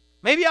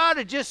 Maybe I ought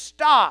to just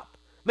stop.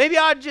 Maybe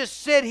I ought to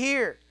just sit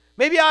here.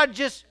 Maybe I ought to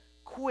just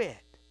quit.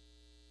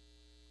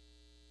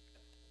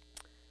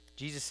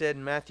 Jesus said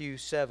in Matthew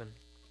 7,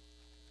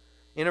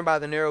 enter by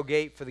the narrow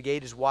gate, for the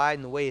gate is wide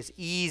and the way is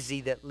easy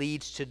that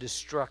leads to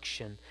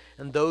destruction.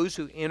 And those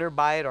who enter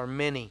by it are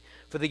many.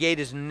 For the gate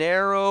is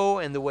narrow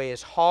and the way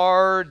is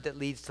hard that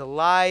leads to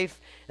life,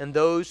 and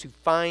those who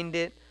find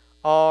it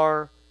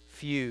are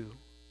few.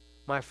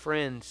 My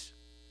friends,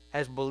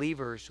 as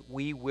believers,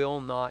 we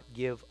will not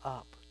give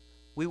up.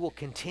 We will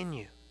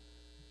continue.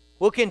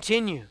 We'll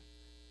continue.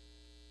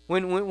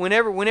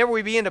 Whenever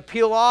we begin to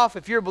peel off,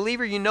 if you're a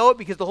believer, you know it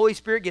because the Holy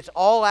Spirit gets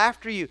all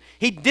after you.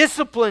 He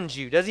disciplines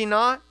you, does He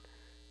not?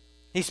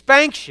 He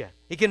spanks you.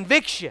 He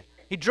convicts you.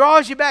 He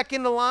draws you back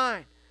into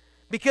line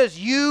because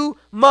you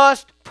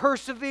must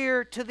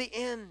persevere to the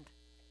end.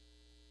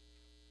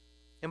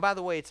 And by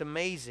the way, it's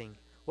amazing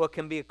what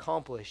can be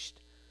accomplished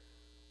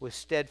with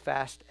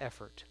steadfast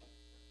effort.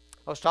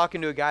 I was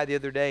talking to a guy the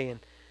other day, and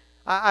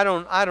I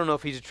don't know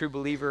if he's a true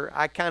believer.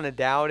 I kind of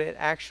doubt it,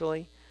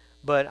 actually.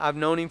 But I've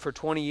known him for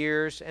 20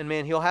 years, and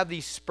man, he'll have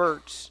these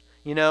spurts,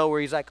 you know,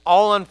 where he's like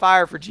all on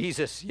fire for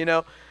Jesus, you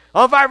know.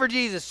 On fire for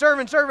Jesus,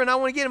 serving, I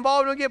want to get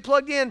involved, I want to get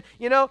plugged in,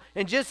 you know.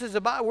 And just as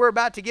we're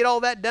about to get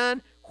all that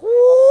done,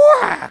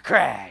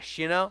 crash,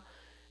 you know.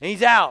 And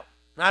he's out.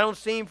 And I don't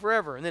see him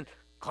forever. And then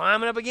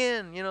climbing up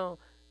again, you know.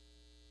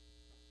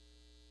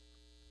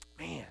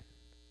 Man,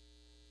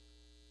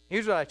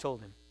 here's what I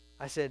told him.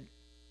 I said,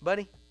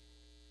 buddy,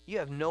 you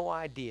have no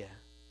idea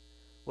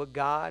what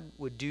God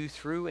would do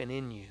through and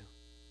in you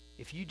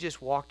if you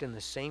just walked in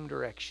the same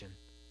direction,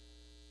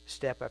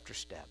 step after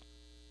step.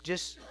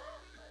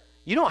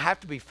 You don't have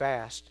to be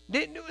fast.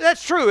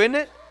 That's true, isn't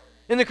it?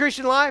 In the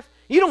Christian life,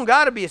 you don't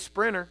got to be a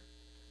sprinter.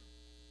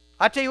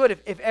 I tell you what,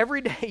 if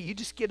every day you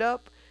just get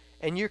up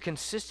and you're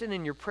consistent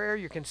in your prayer,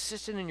 you're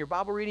consistent in your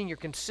Bible reading, you're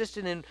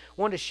consistent in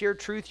wanting to share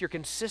truth, you're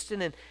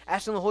consistent in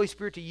asking the Holy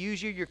Spirit to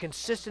use you, you're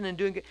consistent in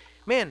doing good,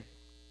 man,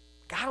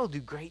 God will do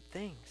great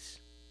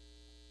things.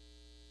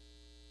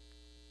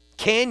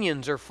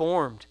 Canyons are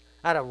formed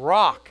out of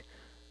rock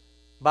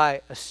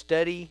by a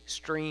steady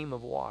stream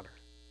of water.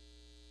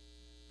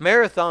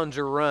 Marathons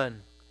are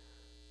run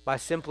by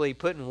simply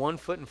putting one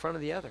foot in front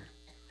of the other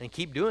and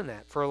keep doing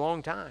that for a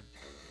long time.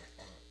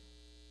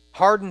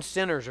 Hardened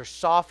sinners are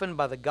softened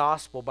by the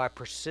gospel by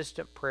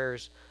persistent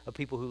prayers of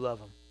people who love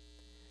them.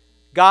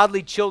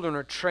 Godly children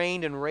are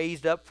trained and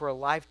raised up for a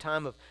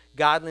lifetime of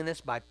godliness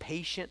by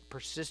patient,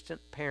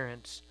 persistent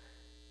parents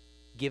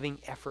giving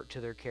effort to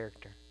their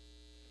character.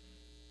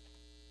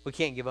 We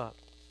can't give up.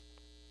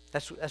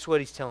 That's what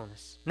he's telling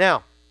us.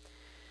 Now,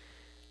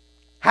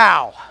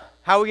 how?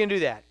 How are we going to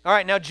do that? All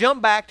right, now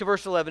jump back to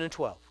verse 11 and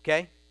 12,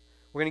 okay?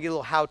 We're going to get a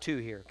little how-to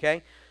here,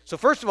 okay? So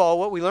first of all,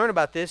 what we learn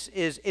about this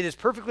is it is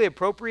perfectly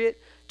appropriate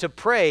to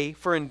pray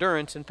for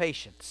endurance and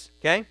patience,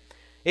 okay?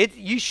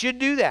 You should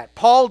do that.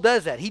 Paul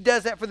does that. He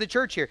does that for the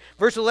church here.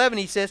 Verse 11,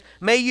 he says,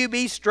 may you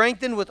be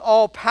strengthened with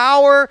all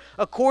power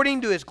according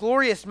to his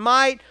glorious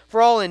might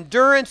for all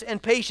endurance and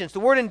patience.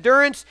 The word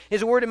endurance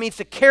is a word that means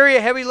to carry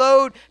a heavy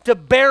load, to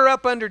bear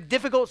up under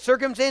difficult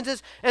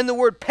circumstances. And the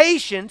word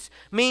patience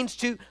means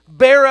to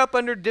bear up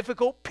under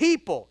difficult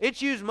people.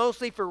 It's used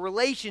mostly for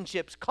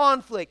relationships,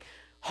 conflict,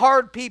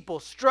 hard people,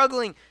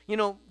 struggling,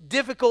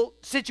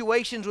 difficult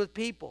situations with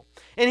people.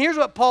 And here's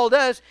what Paul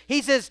does.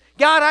 He says,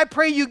 God, I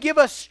pray you give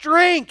us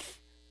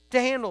strength to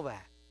handle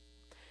that.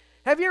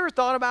 Have you ever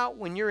thought about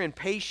when you're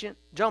impatient?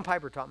 John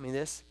Piper taught me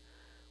this.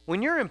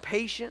 When you're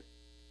impatient,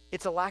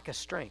 it's a lack of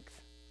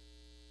strength.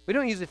 We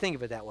don't usually think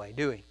of it that way,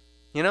 do we?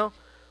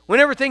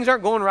 Whenever things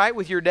aren't going right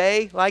with your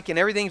day, and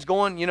everything's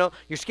going, your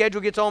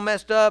schedule gets all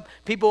messed up,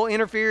 people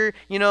interfere,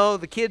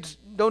 the kids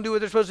don't do what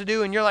they're supposed to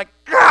do, and you're like,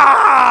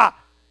 ah!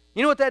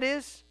 You know what that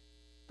is?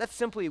 That's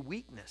simply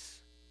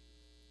weakness.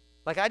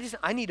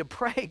 I need to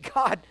pray,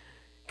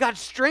 God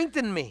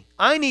strengthen me.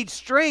 I need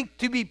strength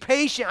to be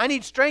patient. I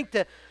need strength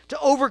to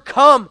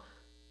overcome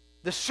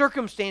the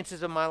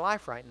circumstances of my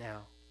life right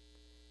now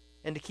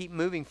and to keep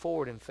moving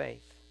forward in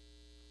faith.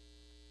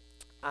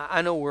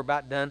 I know we're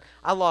about done.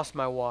 I lost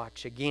my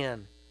watch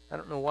again. I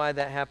don't know why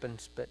that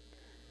happens, but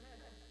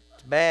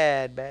it's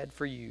bad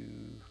for you.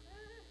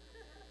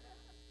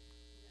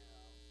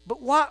 But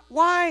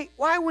why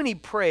when he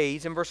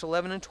prays in verse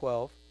 11 and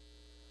 12,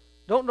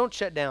 don't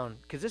shut down,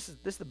 because this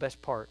is the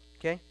best part,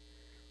 okay?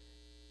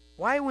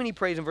 Why when he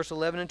prays in verse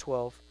 11 and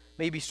 12,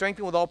 may you be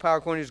strengthened with all power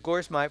according to his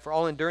glorious might for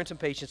all endurance and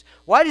patience,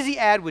 why does he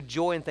add with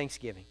joy and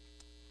thanksgiving?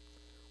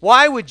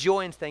 Why with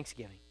joy and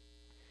thanksgiving?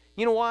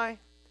 You know why?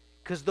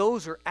 Because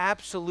those are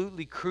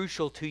absolutely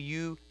crucial to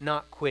you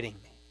not quitting,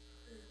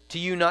 to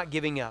you not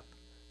giving up,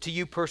 to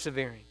you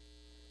persevering.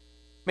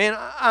 Man,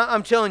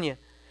 I'm telling you,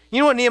 you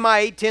know what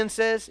Nehemiah 8:10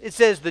 says? It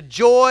says, the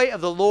joy of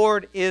the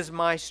Lord is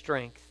my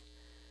strength.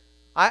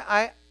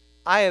 I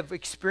have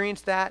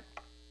experienced that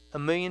a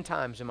million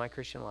times in my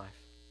Christian life.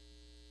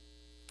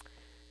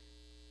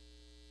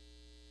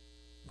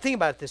 Think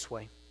about it this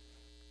way.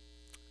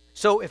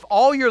 So if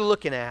all you're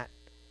looking at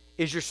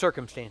is your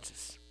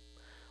circumstances,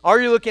 all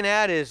you're looking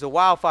at is the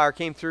wildfire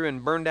came through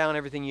and burned down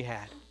everything you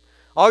had.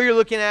 All you're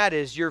looking at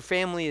is your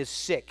family is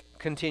sick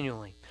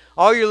continually.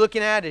 All you're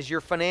looking at is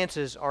your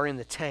finances are in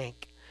the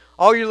tank.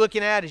 All you're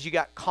looking at is you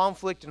got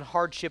conflict and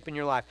hardship in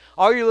your life.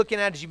 All you're looking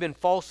at is you've been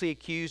falsely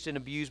accused and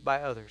abused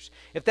by others.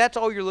 If that's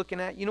all you're looking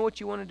at, you know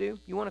what you want to do?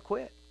 You want to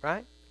quit,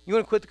 right? You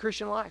want to quit the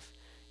Christian life.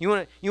 You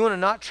want to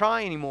not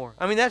try anymore.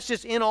 I mean, that's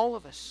just in all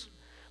of us.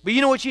 But you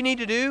know what you need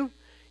to do?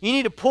 You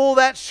need to pull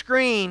that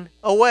screen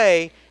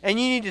away and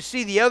you need to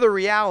see the other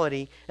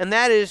reality, and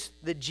that is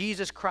that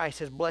Jesus Christ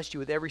has blessed you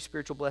with every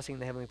spiritual blessing in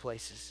the heavenly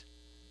places.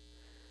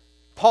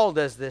 Paul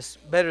does this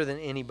better than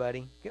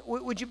anybody.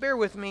 Would you bear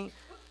with me?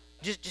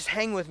 Just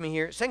hang with me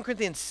here. 2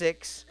 Corinthians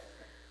 6.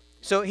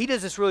 So he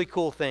does this really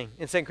cool thing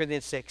in 2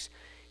 Corinthians 6.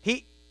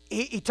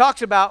 He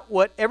talks about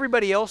what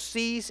everybody else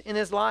sees in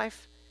his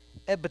life,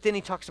 but then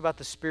he talks about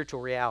the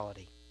spiritual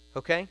reality.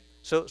 Okay?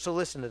 So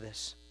listen to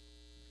this.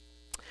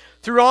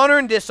 Through honor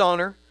and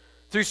dishonor,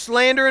 through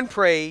slander and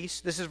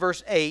praise, this is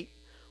verse 8,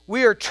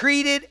 we are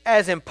treated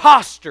as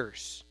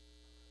imposters.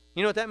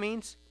 You know what that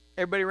means?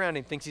 Everybody around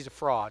him thinks he's a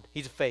fraud.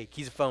 He's a fake.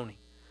 He's a phony.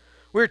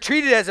 We're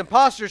treated as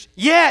imposters,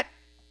 yet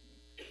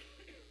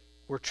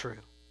we're true.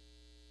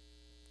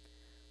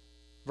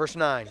 Verse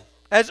 9.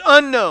 As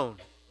unknown.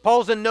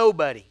 Paul's a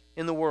nobody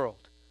in the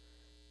world,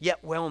 yet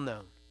well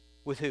known.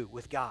 With who?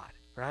 With God,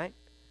 right?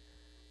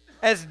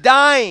 As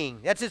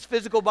dying, that's his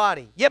physical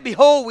body. Yet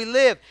behold, we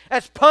live.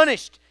 As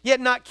punished, yet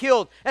not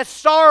killed. As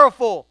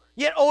sorrowful,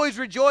 yet always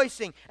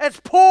rejoicing. As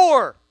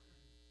poor,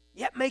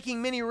 yet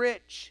making many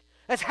rich.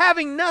 As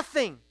having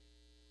nothing,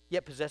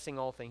 yet possessing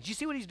all things. You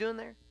see what he's doing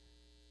there?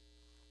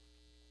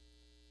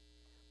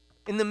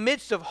 In the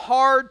midst of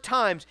hard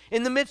times,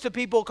 in the midst of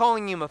people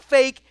calling him a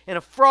fake and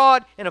a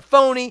fraud and a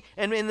phony,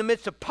 and in the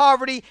midst of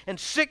poverty and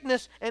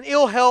sickness and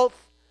ill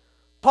health,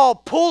 Paul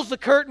pulls the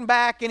curtain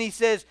back and he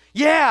says,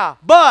 yeah,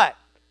 but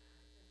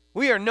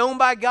we are known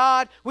by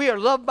God. We are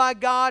loved by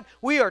God.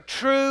 We are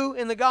true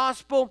in the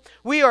gospel.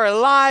 We are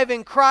alive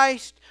in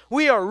Christ.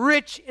 We are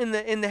rich in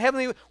the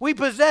heavenly. We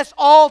possess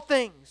all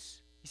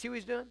things. You see what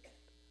he's doing?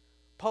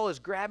 Paul is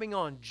grabbing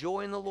on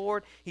joy in the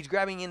Lord. He's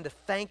grabbing into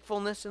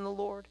thankfulness in the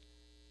Lord.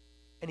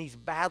 And he's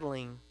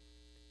battling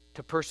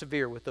to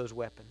persevere with those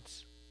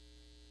weapons.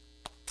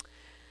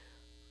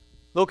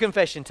 Little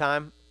confession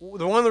time.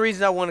 One of the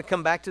reasons I want to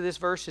come back to this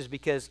verse is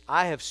because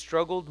I have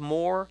struggled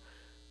more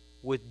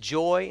with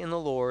joy in the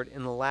Lord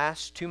in the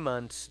last 2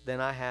 months than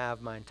I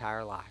have my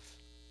entire life,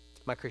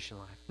 my Christian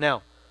life.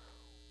 Now,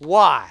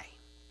 why?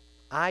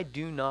 I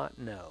do not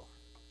know.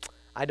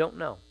 I don't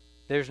know.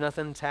 There's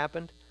nothing that's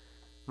happened.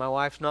 My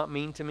wife's not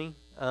mean to me.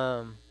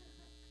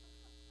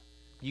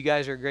 You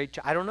guys are a great.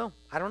 I don't know.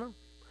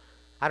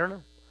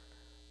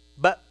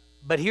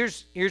 But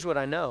here's what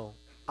I know.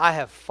 I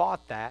have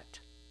fought that,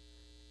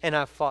 and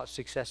I've fought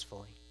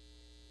successfully,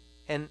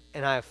 and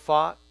I have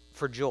fought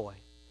for joy.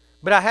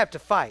 But I have to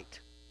fight.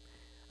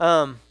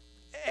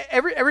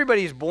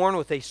 Everybody's born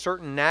with a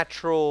certain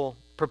natural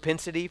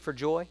propensity for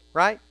joy,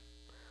 right?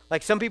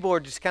 Like some people are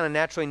just kind of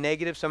naturally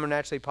negative, some are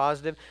naturally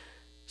positive.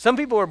 Some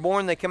people are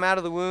born, they come out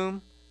of the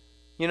womb,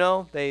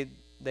 they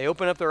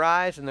open up their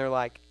eyes and they're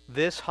like,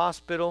 this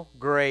hospital,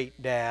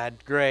 great, Dad,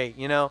 great,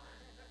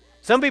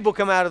 Some people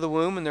come out of the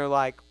womb and they're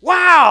like,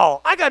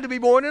 wow, I got to be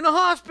born in a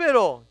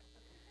hospital.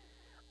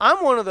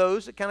 I'm one of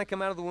those that kind of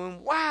come out of the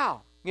womb,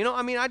 wow.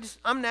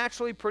 I'm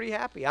naturally pretty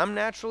happy.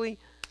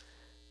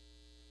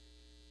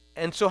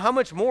 And so how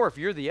much more if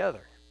you're the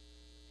other?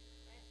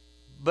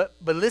 But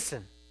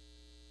listen,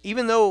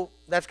 even though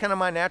that's kind of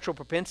my natural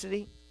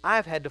propensity,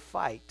 I've had to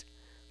fight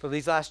for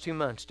these last 2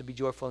 months to be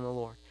joyful in the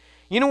Lord.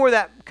 You know where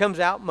that comes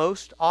out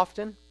most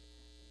often?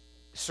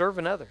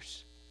 Serving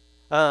others.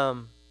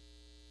 Bearing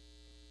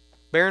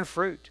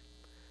fruit.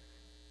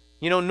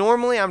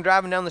 Normally I'm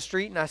driving down the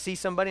street and I see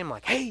somebody, I'm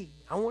like, hey,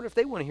 I wonder if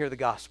they want to hear the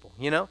gospel,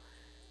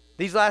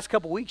 These last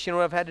couple weeks, you know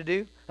what I've had to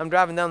do? I'm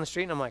driving down the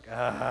street and I'm like,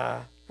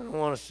 I don't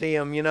want to see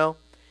them,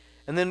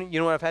 And then, you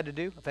know what I've had to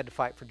do? I've had to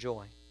fight for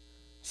joy.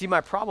 See,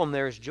 my problem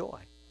there is joy.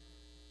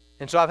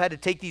 And so I've had to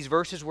take these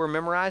verses we're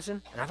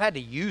memorizing, and I've had to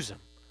use them.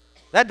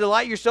 That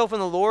delight yourself in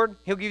the Lord,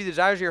 He'll give you the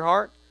desires of your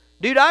heart.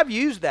 Dude, I've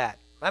used that.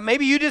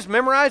 Maybe you just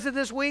memorized it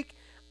this week.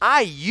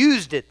 I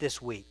used it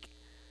this week.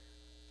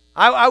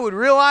 I would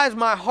realize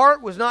my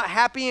heart was not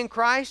happy in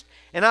Christ,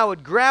 and I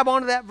would grab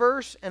onto that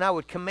verse, and I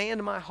would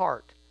command my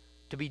heart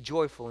to be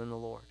joyful in the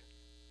Lord.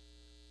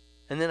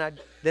 And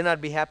then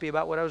I'd be happy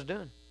about what I was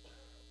doing.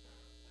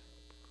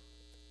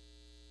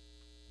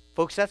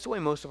 Folks, that's the way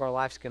most of our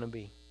life's going to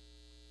be.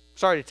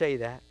 Sorry to tell you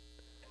that.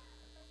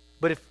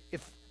 But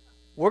if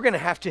we're going to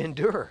have to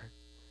endure,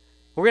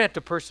 we're going to have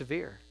to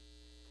persevere.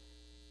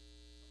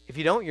 If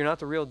you don't, you're not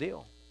the real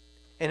deal.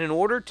 And in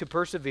order to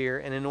persevere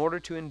and in order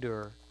to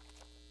endure,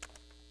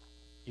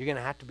 you're going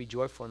to have to be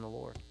joyful in the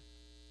Lord.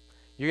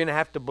 You're going to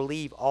have to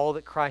believe all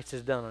that Christ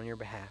has done on your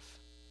behalf.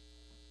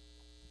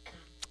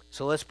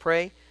 So let's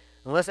pray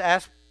and let's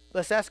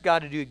ask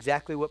God to do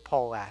exactly what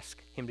Paul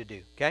asked him to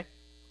do, okay?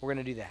 We're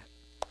going to do that.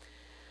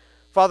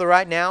 Father,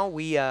 right now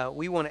we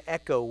want to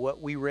echo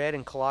what we read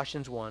in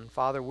Colossians 1.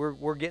 Father,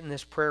 we're getting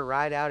this prayer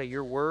right out of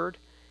your word.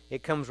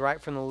 It comes right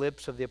from the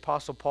lips of the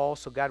Apostle Paul.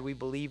 So God, we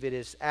believe it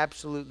is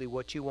absolutely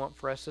what you want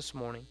for us this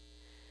morning.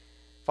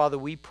 Father,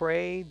 we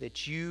pray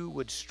that you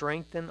would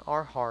strengthen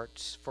our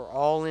hearts for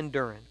all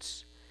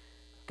endurance.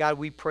 God,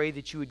 we pray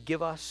that you would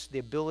give us the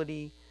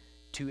ability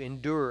to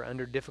endure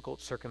under difficult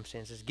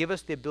circumstances. Give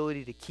us the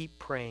ability to keep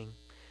praying,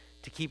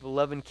 to keep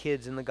loving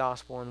kids in the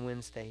gospel on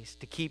Wednesdays,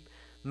 to keep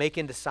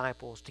making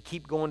disciples, to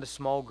keep going to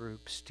small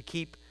groups, to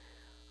keep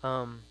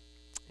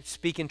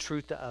speaking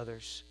truth to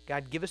others.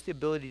 God, give us the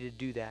ability to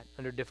do that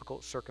under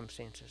difficult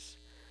circumstances.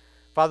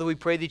 Father, we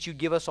pray that you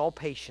give us all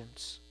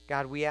patience.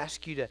 God, we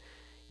ask you to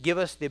give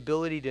us the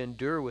ability to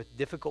endure with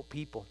difficult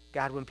people.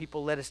 God, when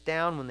people let us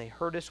down, when they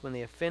hurt us, when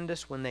they offend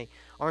us, when they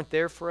aren't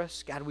there for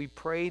us, God, we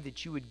pray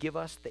that you would give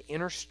us the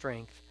inner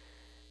strength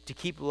to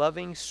keep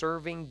loving,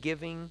 serving,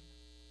 giving,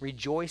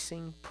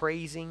 rejoicing,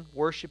 praising,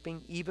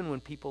 worshiping, even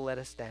when people let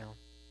us down.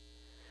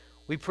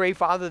 We pray,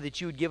 Father, that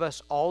you would give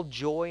us all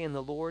joy in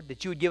the Lord,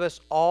 that you would give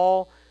us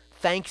all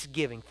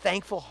thanksgiving,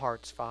 thankful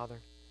hearts, Father.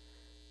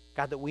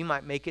 God, that we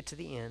might make it to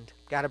the end.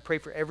 God, I pray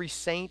for every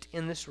saint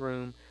in this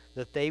room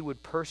that they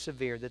would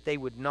persevere, that they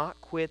would not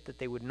quit, that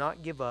they would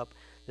not give up,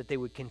 that they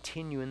would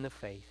continue in the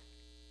faith.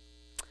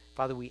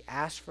 Father, we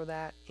ask for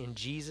that in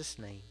Jesus'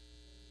 name.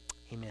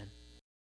 Amen.